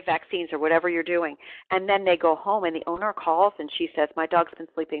give vaccines or whatever you're doing. And then they go home, and the owner calls, and she says, my dog's been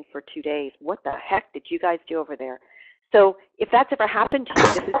sleeping for 2 days. What the heck did you guys do over there? So if that's ever happened to you,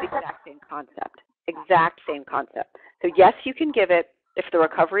 this is the exact same concept. Exact same concept. So yes, you can give it if the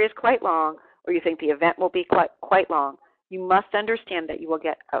recovery is quite long or you think the event will be quite long. You must understand that you will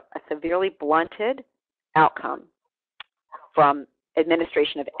get a severely blunted outcome from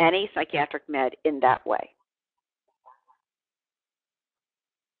administration of any psychiatric med in that way.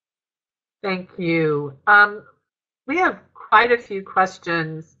 Thank you. We have quite a few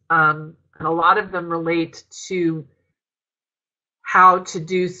questions, and a lot of them relate to how to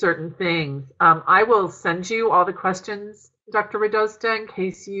do certain things. I will send you all the questions, Dr. Radosta, in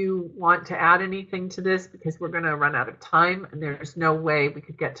case you want to add anything to this, because we're going to run out of time and there's no way we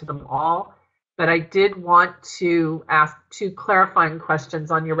could get to them all. But I did want to ask 2 clarifying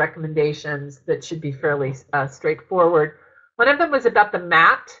questions on your recommendations that should be fairly straightforward. One of them was about the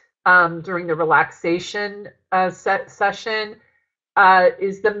mat during the relaxation session.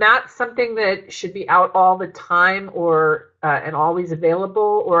 Is the mat something that should be out all the time or and always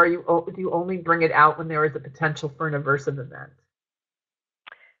available, or do you only bring it out when there is a potential for an aversive event?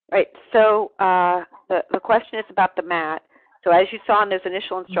 Right. So the question is about the mat. So as you saw in those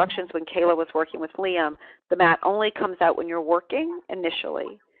initial instructions when Kayla was working with Liam, the mat only comes out when you're working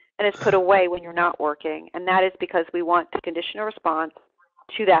initially and is put away when you're not working. And that is because we want to condition a response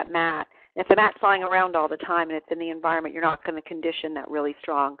to that mat. And if the mat's lying around all the time and it's in the environment, you're not going to condition that really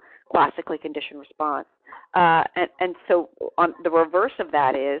strong, classically conditioned response. And so on the reverse of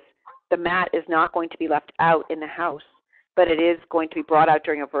that is the mat is not going to be left out in the house, but it is going to be brought out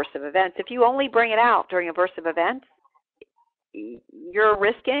during aversive events. If you only bring it out during aversive events, you're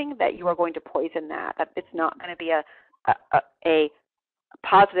risking that you are going to poison that it's not going to be a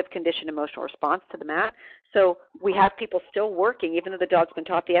positive conditioned emotional response to the mat. So we have people still working, even though the dog's been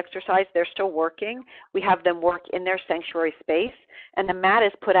taught the exercise, they're still working. We have them work in their sanctuary space, and the mat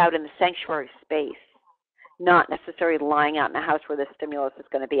is put out in the sanctuary space, not necessarily lying out in the house where the stimulus is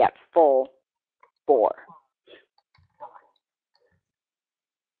going to be at full bore.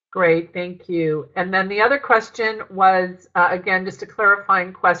 Great, thank you. And then the other question was, again, just a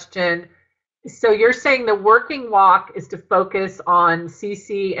clarifying question. So you're saying the working walk is to focus on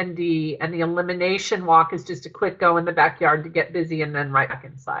C, and D, and the elimination walk is just a quick go in the backyard to get busy and then right back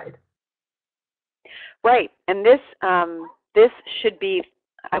inside. Right, and this should be,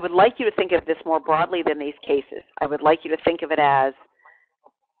 I would like you to think of this more broadly than these cases. I would like you to think of it as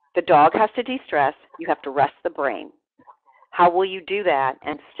the dog has to de-stress, you have to rest the brain. How will you do that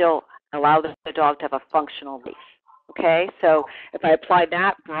and still allow the dog to have a functional life? Okay, so if I apply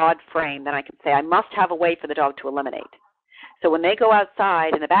that broad frame, then I can say I must have a way for the dog to eliminate. So when they go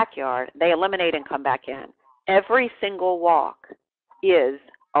outside in the backyard, they eliminate and come back in. Every single walk is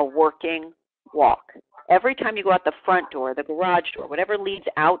a working walk. Every time you go out the front door, the garage door, whatever leads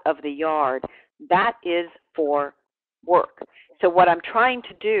out of the yard, that is for work. So what I'm trying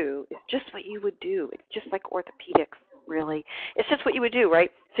to do is just what you would do. It's just like orthopedics. Really, it's just what you would do,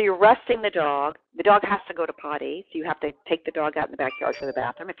 right? So you're resting the dog. The dog has to go to potty, so you have to take the dog out in the backyard to the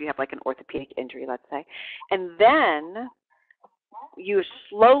bathroom if you have like an orthopedic injury, let's say. And then you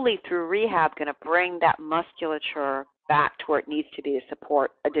slowly through rehab going to bring that musculature back to where it needs to be to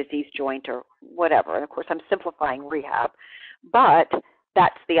support a diseased joint or whatever. And of course, I'm simplifying rehab. But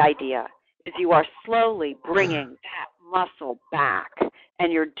That's the idea, is you are slowly bringing that muscle back,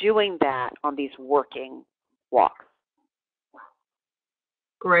 and you're doing that on these working walks.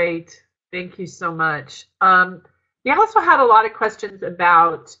 Great. Thank you so much. We also had a lot of questions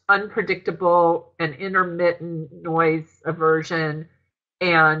about unpredictable and intermittent noise aversion,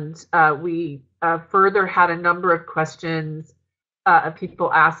 and we further had a number of questions of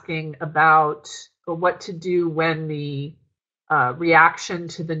people asking about what to do when the reaction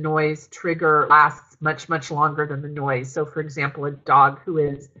to the noise trigger lasts much, much longer than the noise. So, for example, a dog who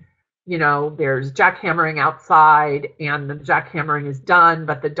is, there's jackhammering outside and the jackhammering is done,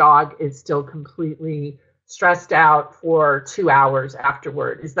 but the dog is still completely stressed out for 2 hours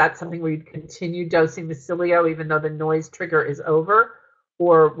afterward. Is that something where you'd continue dosing the Cilio even though the noise trigger is over?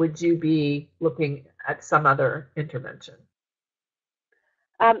 Or would you be looking at some other intervention?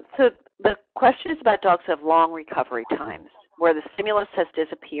 So the question is about dogs who have long recovery times, where the stimulus has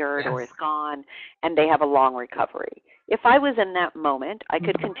disappeared or is gone, and they have a long recovery. If I was in that moment, I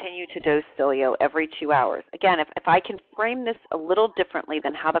could continue to dose Cilio every 2 hours. Again, if I can frame this a little differently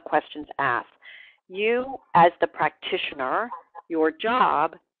than how the question's asked, you, as the practitioner, your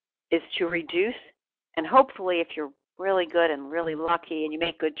job is to reduce, and hopefully, if you're really good and really lucky and you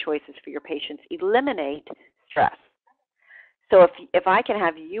make good choices for your patients, eliminate stress. So if I can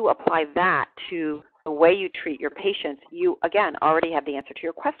have you apply that to the way you treat your patients, you, again, already have the answer to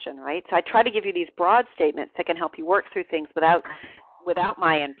your question, right? So I try to give you these broad statements that can help you work through things without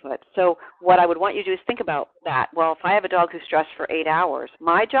my input. So what I would want you to do is think about that. Well, if I have a dog who's stressed for 8 hours,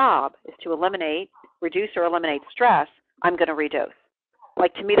 my job is to reduce or eliminate stress. I'm going to redose.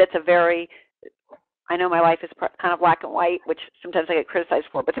 Like, to me, that's I know my life is kind of black and white, which sometimes I get criticized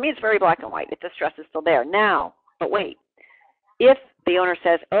for, but to me it's very black and white. If the stress is still there. Now, but wait. If the owner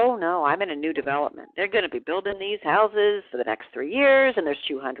says, oh, no, I'm in a new development. They're going to be building these houses for the next 3 years, and there's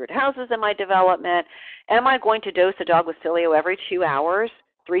 200 houses in my development. Am I going to dose a dog with Cilio every 2 hours,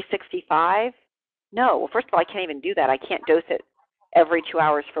 365? No. Well, first of all, I can't even do that. I can't dose it every 2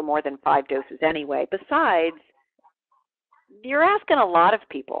 hours for more than 5 doses anyway. Besides, you're asking a lot of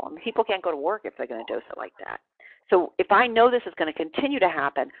people. I mean, people can't go to work if they're going to dose it like that. So if I know this is going to continue to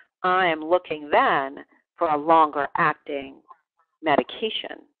happen, I am looking then for a longer acting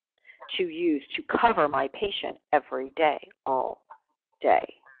medication to use to cover my patient every day, all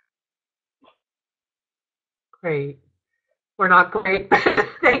day. Great. We're not great.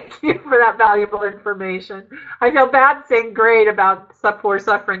 Thank you for that valuable information. I feel bad saying great about poor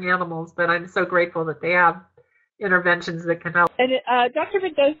suffering animals, but I'm so grateful that they have interventions that can help. And Dr.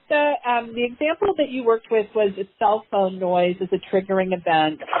 Mendoza, the example that you worked with was a cell phone noise as a triggering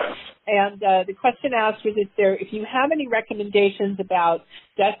event. And the question asked was if you have any recommendations about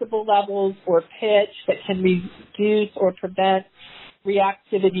decibel levels or pitch that can reduce or prevent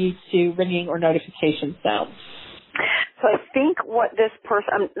reactivity to ringing or notification sounds. So I think what this person,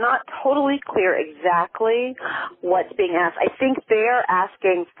 I'm not totally clear exactly what's being asked. I think they're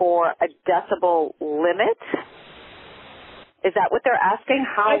asking for a decibel limit. Is that what they're asking?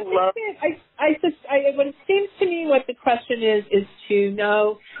 How low? What it seems to me what the question is to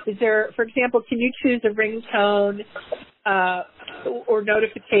know, is there, for example, can you choose a ringtone or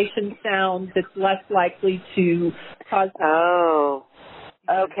notification sound that's less likely to cause... Oh,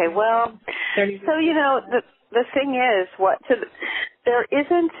 okay. Well, so, the thing is,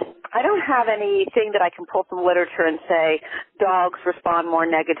 I don't have anything that I can pull from literature and say dogs respond more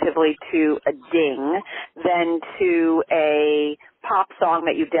negatively to a ding than to a pop song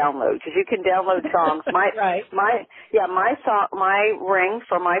that you download, because you can download songs. My ring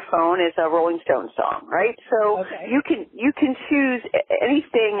for my phone is a Rolling Stones song, right? So you can choose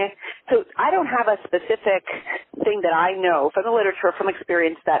anything. So I don't have a specific thing that I know from the literature, from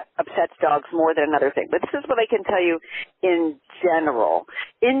experience, that upsets dogs more than another thing. But this is what I can tell you in general.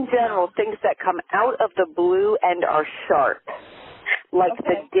 In general, things that come out of the blue and are sharp, like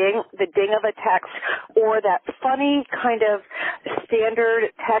the ding of a text, or that funny kind of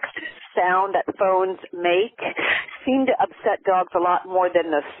standard text sound that phones make, seem to upset dogs a lot more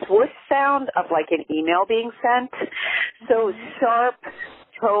than the swoosh sound of like an email being sent. So sharp,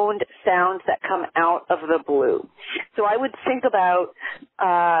 toned sounds that come out of the blue. So I would think about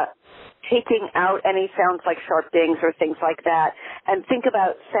taking out any sounds like sharp dings or things like that, and think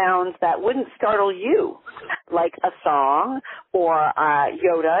about sounds that wouldn't startle you, like a song, or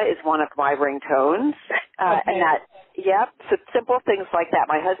Yoda is one of my ringtones, and that, so simple things like that.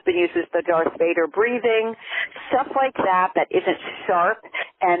 My husband uses the Darth Vader breathing, stuff like that isn't sharp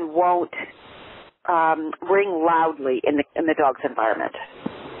and won't ring loudly in the dog's environment.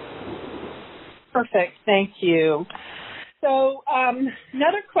 Perfect, thank you. So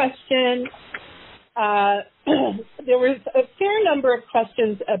another question, there was a fair number of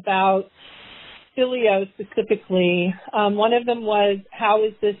questions about filio specifically. One of them was, how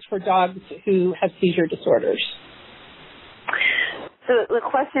is this for dogs who have seizure disorders? So the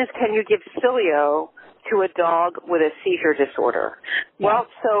question is, can you give filio to a dog with a seizure disorder? Yeah. Well,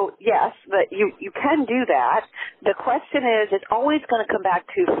 so yes, but you can do that. The question is, it's always going to come back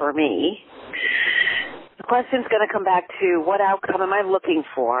to, for me, the question's going to come back to, what outcome am I looking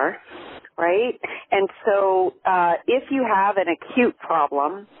for, right? And so if you have an acute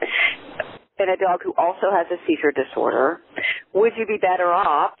problem in a dog who also has a seizure disorder, would you be better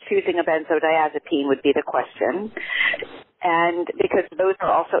off choosing a benzodiazepine would be the question. And because those are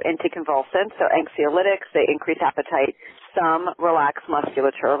also anticonvulsants, so anxiolytics, they increase appetite, some relax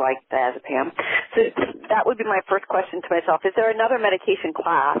musculature like diazepam. So that would be my first question to myself. Is there another medication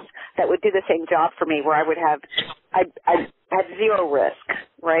class that would do the same job for me where I would have, I had zero risk,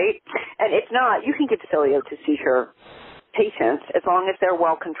 right? And if not, you can give filio to seizure patients as long as they're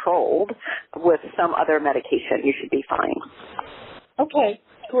well controlled with some other medication. You should be fine. Okay,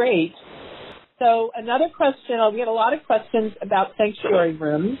 great. So another question, we get a lot of questions about sanctuary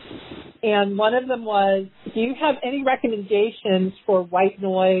rooms, and one of them was, do you have any recommendations for white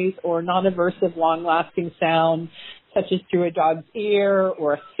noise or non-aversive long-lasting sound, such as through a dog's ear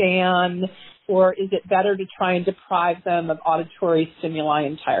or a fan, or is it better to try and deprive them of auditory stimuli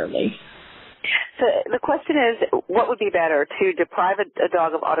entirely? So the question is, what would be better, to deprive a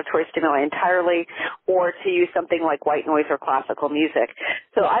dog of auditory stimuli entirely or to use something like white noise or classical music?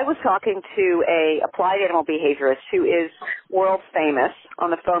 So I was talking to a applied animal behaviorist who is world famous on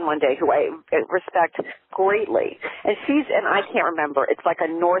the phone one day, who I respect greatly. And I can't remember, it's like a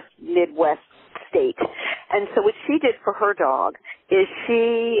North Midwest state. And so what she did for her dog is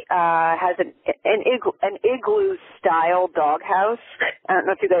she has an igloo-style doghouse. I don't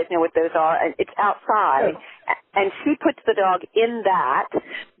know if you guys know what those are. It's outside. Sure. And she puts the dog in that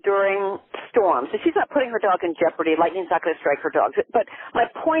during storms. So she's not putting her dog in jeopardy. Lightning's not going to strike her dog. But my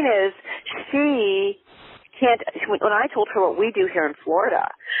point is, when I told her what we do here in Florida,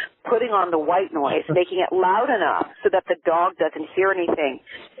 putting on the white noise, making it loud enough so that the dog doesn't hear anything,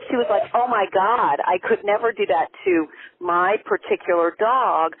 she was like, oh my God, I could never do that to my particular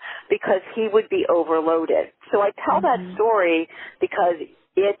dog because he would be overloaded. So I tell that story because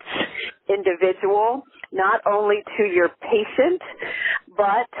it's individual, not only to your patient,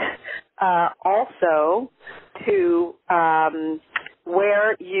 but also to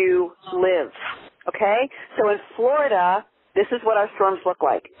where you live. Okay? So in Florida, this is what our storms look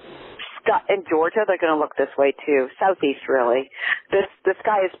like. In Georgia, they're going to look this way too. Southeast, really. The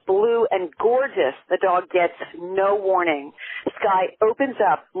sky is blue and gorgeous. The dog gets no warning. The sky opens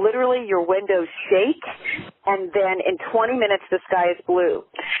up. Literally, your windows shake, and then in 20 minutes, the sky is blue.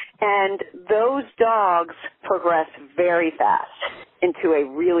 And those dogs progress very fast into a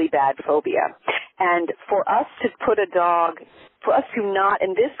really bad phobia. And for us to put a dog, for us to not,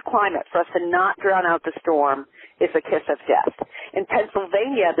 in this climate, for us to not drown out the storm is a kiss of death. In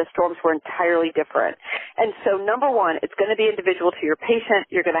Pennsylvania, the storms were entirely different. And so, number one, it's going to be individual to your patient.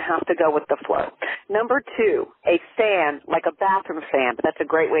 You're going to have to go with the flow. Number two, a fan, like a bathroom fan, but that's a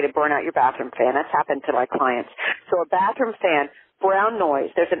great way to burn out your bathroom fan. That's happened to my clients. So a bathroom fan, brown noise.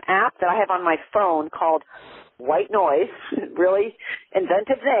 There's an app that I have on my phone called White Noise, really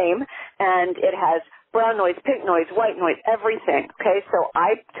inventive name, and it has brown noise, pink noise, white noise, everything. Okay, so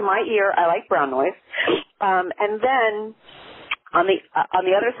to my ear, I like brown noise. And then on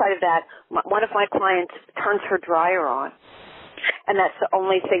the other side of that, one of my clients turns her dryer on, and that's the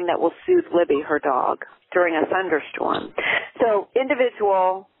only thing that will soothe Libby, her dog, during a thunderstorm. So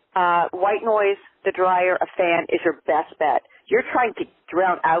individual, white noise, the dryer, a fan is your best bet. You're trying to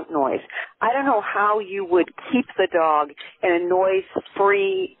drown out noise. I don't know how you would keep the dog in a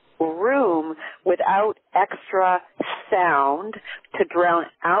noise-free room without extra sound to drown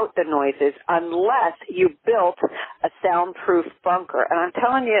out the noises unless you built a soundproof bunker. And I'm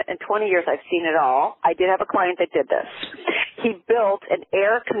telling you, in 20 years, I've seen it all. I did have a client that did this. He built an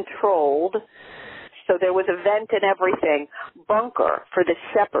air-controlled, so there was a vent and everything, bunker for the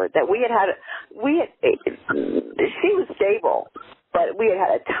shepherd that she was stable, but we had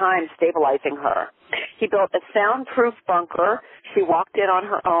a time stabilizing her. He built a soundproof bunker. She walked in on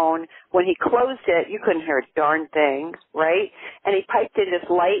her own. When he closed it, you couldn't hear a darn thing, right? And he piped in this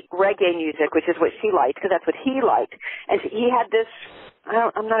light reggae music, which is what she liked, because that's what he liked. And he had this,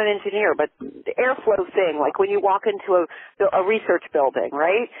 I'm not an engineer, but the airflow thing, like when you walk into a research building,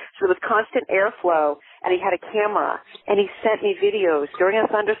 right? So there was constant airflow, and he had a camera, and he sent me videos. During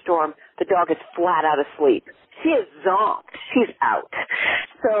a thunderstorm, the dog is flat out asleep. She is zonked. she's out.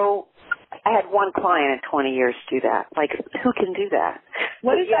 So I had one client in 20 years do that. Like, who can do that?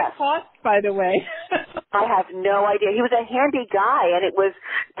 What does that cost, by the way? I have no idea. He was a handy guy, and it was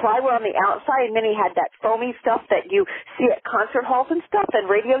plywood on the outside, and then he had that foamy stuff that you see at concert halls and stuff and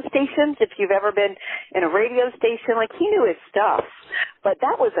radio stations. If you've ever been in a radio station, like, he knew his stuff. But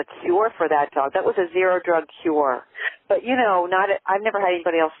that was a cure for that dog. That was a zero-drug cure. But, you know, I've never had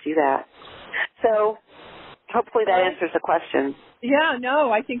anybody else do that. So hopefully that answers the question. Yeah,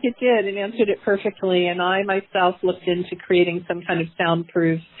 no, I think it did. It answered it perfectly. And I myself looked into creating some kind of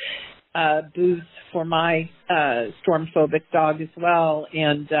soundproof booth for my storm-phobic dog as well,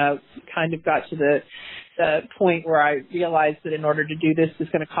 and kind of got to the point where I realized that in order to do this, it was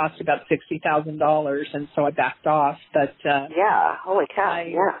going to cost about $60,000, and so I backed off. But yeah, holy cow!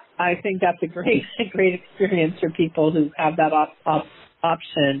 I think that's a great experience for people who have that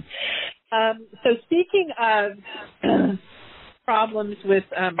option. So speaking of problems with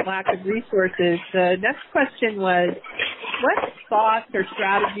lack of resources, the next question was, what thoughts or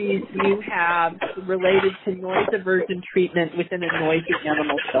strategies do you have related to noise aversion treatment within a noisy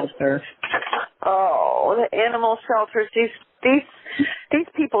animal shelter? Oh, the animal shelters, these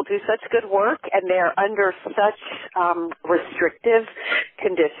people do such good work, and they're under such restrictive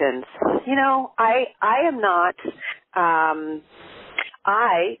conditions. You know, I am not,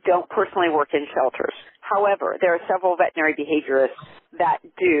 I don't personally work in shelters. However, there are several veterinary behaviorists that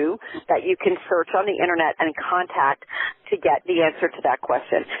you can search on the internet and contact to get the answer to that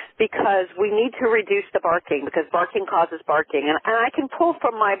question, because we need to reduce the barking, because barking causes barking. And I can pull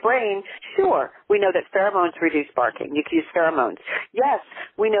from my brain, sure, we know that pheromones reduce barking. You can use pheromones. Yes,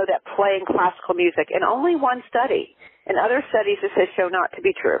 we know that playing classical music, in only one study. In other studies, this has shown not to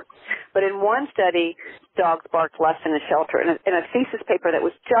be true. But in one study, dogs barked less in a shelter. In a thesis paper that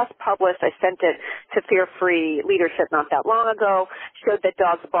was just published, I sent it to Fear-Free Leadership not that long ago, showed that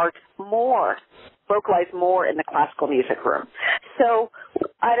dogs barked more, vocalized more in the classical music room. So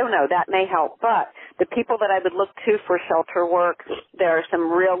I don't know, that may help. But the people that I would look to for shelter work, there are some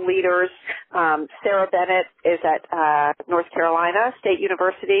real leaders. Sarah Bennett is at North Carolina State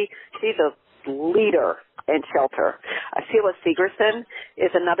University. She's a leader in shelter. Sheila Segerson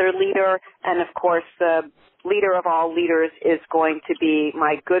is another leader, and of course the leader of all leaders is going to be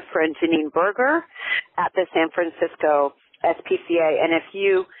my good friend Janine Berger at the San Francisco SPCA. And if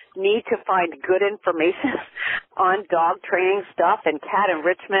you need to find good information on dog training stuff and cat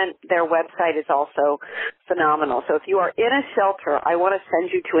enrichment, their website is also phenomenal. So if you are in a shelter, I want to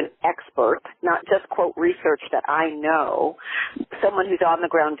send you to an expert, not just quote research that I know, someone who's on the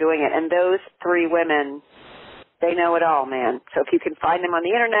ground doing it. And those three women, they know it all, man. So if you can find them on the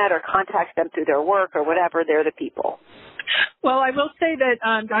internet or contact them through their work or whatever, they're the people. Well, I will say that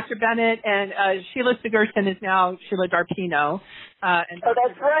Dr. Bennett and Sheila Segerson is now Sheila Darpino.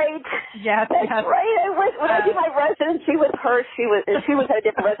 That's right. Yes, that's right. When I did my residency with her, she was at a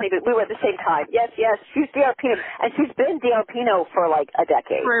different residency, but we were at the same time. Yes, she's Darpino, and she's been Darpino for like a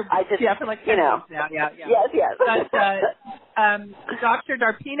decade. For like 10 years now. Yeah. Yes. But Dr.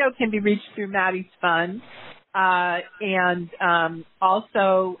 Darpino can be reached through Maddie's Fund. And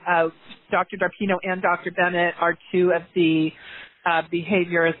also Dr. Darpino and Dr. Bennett are two of the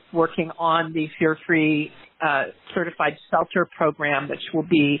behaviorists working on the Fear-Free certified shelter program, which will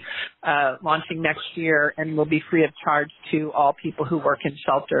be launching next year and will be free of charge to all people who work in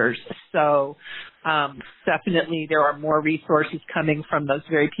shelters. So definitely there are more resources coming from those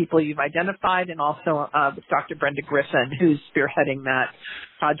very people you've identified, and also with Dr. Brenda Griffin, who's spearheading that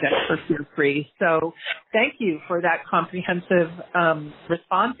project for Fear-Free. So thank you for that comprehensive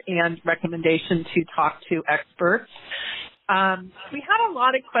response and recommendation to talk to experts. We had a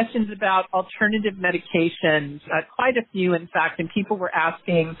lot of questions about alternative medications, quite a few, in fact, and people were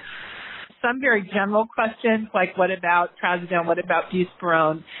asking some very general questions, like what about trazodone, what about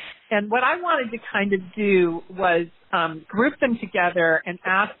buspirone? And what I wanted to kind of do was group them together and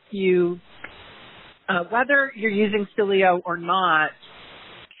ask you whether you're using Cilio or not,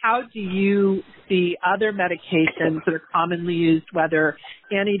 how do you see other medications that are commonly used, whether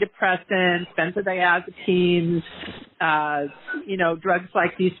antidepressants, benzodiazepines, drugs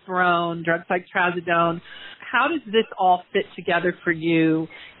like buspirone, drugs like trazodone? How does this all fit together for you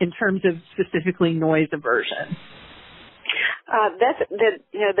in terms of specifically noise aversion?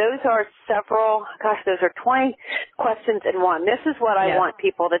 Those are several, those are 20 questions in one. This is what I want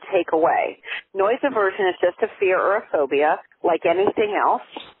people to take away. Noise aversion is just a fear or a phobia, like anything else.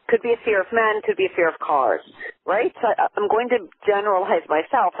 Could be a fear of men, could be a fear of cars, right? So I'm going to generalize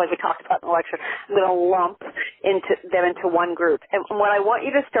myself, like we talked about in the lecture. I'm going to lump them into one group. And what I want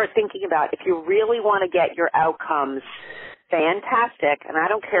you to start thinking about, if you really want to get your outcomes fantastic. And I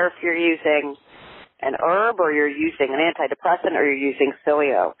don't care if you're using an herb or you're using an antidepressant or you're using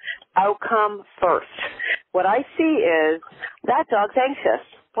Cilio. Outcome first. What I see is that dog's anxious.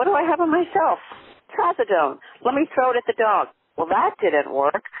 What do I have on myself? Trazodone. Let me throw it at the dog. Well, that didn't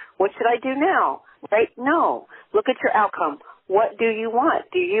work. What should I do now? Right? No. Look at your outcome. What do you want?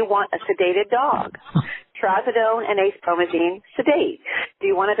 Do you want a sedated dog? Trazodone and acepromazine sedate. Do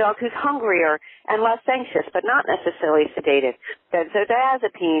you want a dog who's hungrier and less anxious, but not necessarily sedated?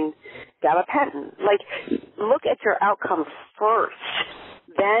 Benzodiazepine, gabapentin. Like, look at your outcome first.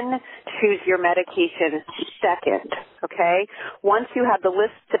 Then choose your medication second, okay? Once you have the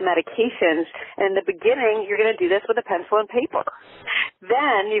list of medications, and in the beginning, you're going to do this with a pencil and paper.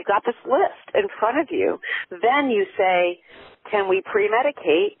 Then you've got this list in front of you. Then you say, can we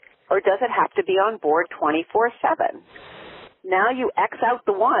pre-medicate, or does it have to be on board 24/7? Now you X out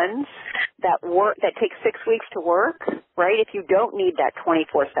the ones that take 6 weeks to work, right? If you don't need that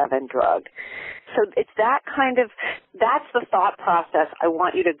 24/7 drug. So it's that's the thought process I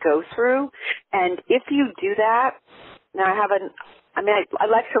want you to go through. And if you do that, now I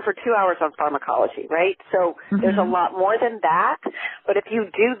lecture for 2 hours on pharmacology, right? So there's a lot more than that. But if you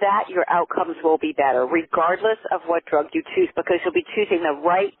do that, your outcomes will be better, regardless of what drug you choose, because you'll be choosing the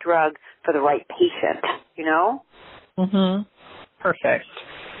right drug for the right patient, you know? Perfect.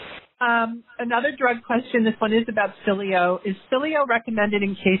 Another drug question, this one is about Cilio. Is Cilio recommended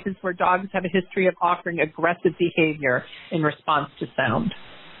in cases where dogs have a history of offering aggressive behavior in response to sound?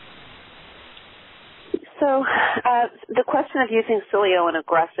 So the question of using Cilio in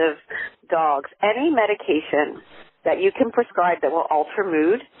aggressive dogs, any medication that you can prescribe that will alter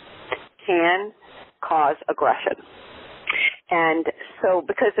mood can cause aggression. And so,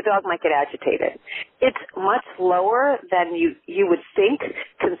 because the dog might get agitated, it's much lower than you would think,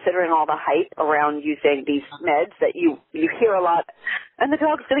 considering all the hype around using these meds that you hear a lot. And the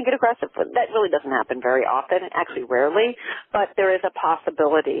dog's going to get aggressive. That really doesn't happen very often, actually rarely, but there is a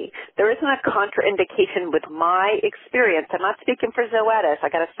possibility. There isn't a contraindication with my experience. I'm not speaking for Zoetis. I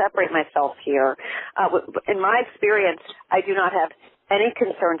got to separate myself here. In my experience, I do not have any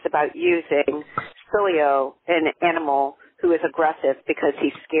concerns about using Cilio in an animal who is aggressive because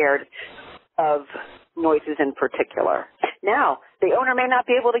he's scared of noises in particular. Now, the owner may not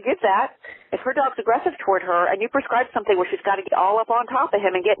be able to give that. If her dog's aggressive toward her and you prescribe something where she's got to get all up on top of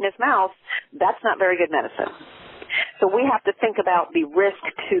him and get in his mouth, that's not very good medicine. So we have to think about the risk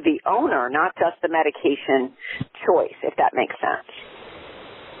to the owner, not just the medication choice, if that makes sense.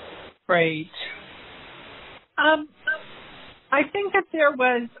 Right. I think that there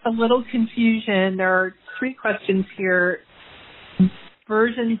was a little confusion. There are 3 questions here.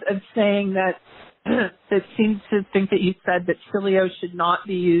 Versions of saying that seem to think that you said that Cilio should not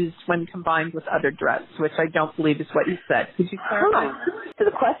be used when combined with other drugs, which I don't believe is what you said. Could you clarify? So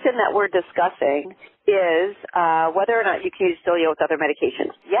the question that we're discussing is whether or not you can use Cilio with other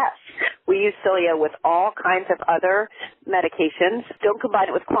medications. Yes, we use Cilio with all kinds of other medications. Don't combine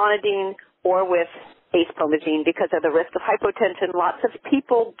it with clonidine or with acepromazine because of the risk of hypotension. Lots of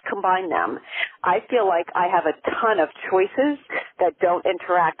people combine them. I feel like I have a ton of choices that don't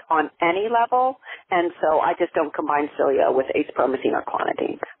interact on any level, and so I just don't combine Cilio with acepromazine or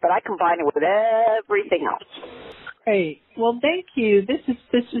clonidine. But I combine it with everything else. Great. Well, thank you. This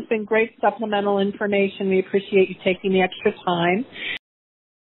has been great supplemental information. We appreciate you taking the extra time.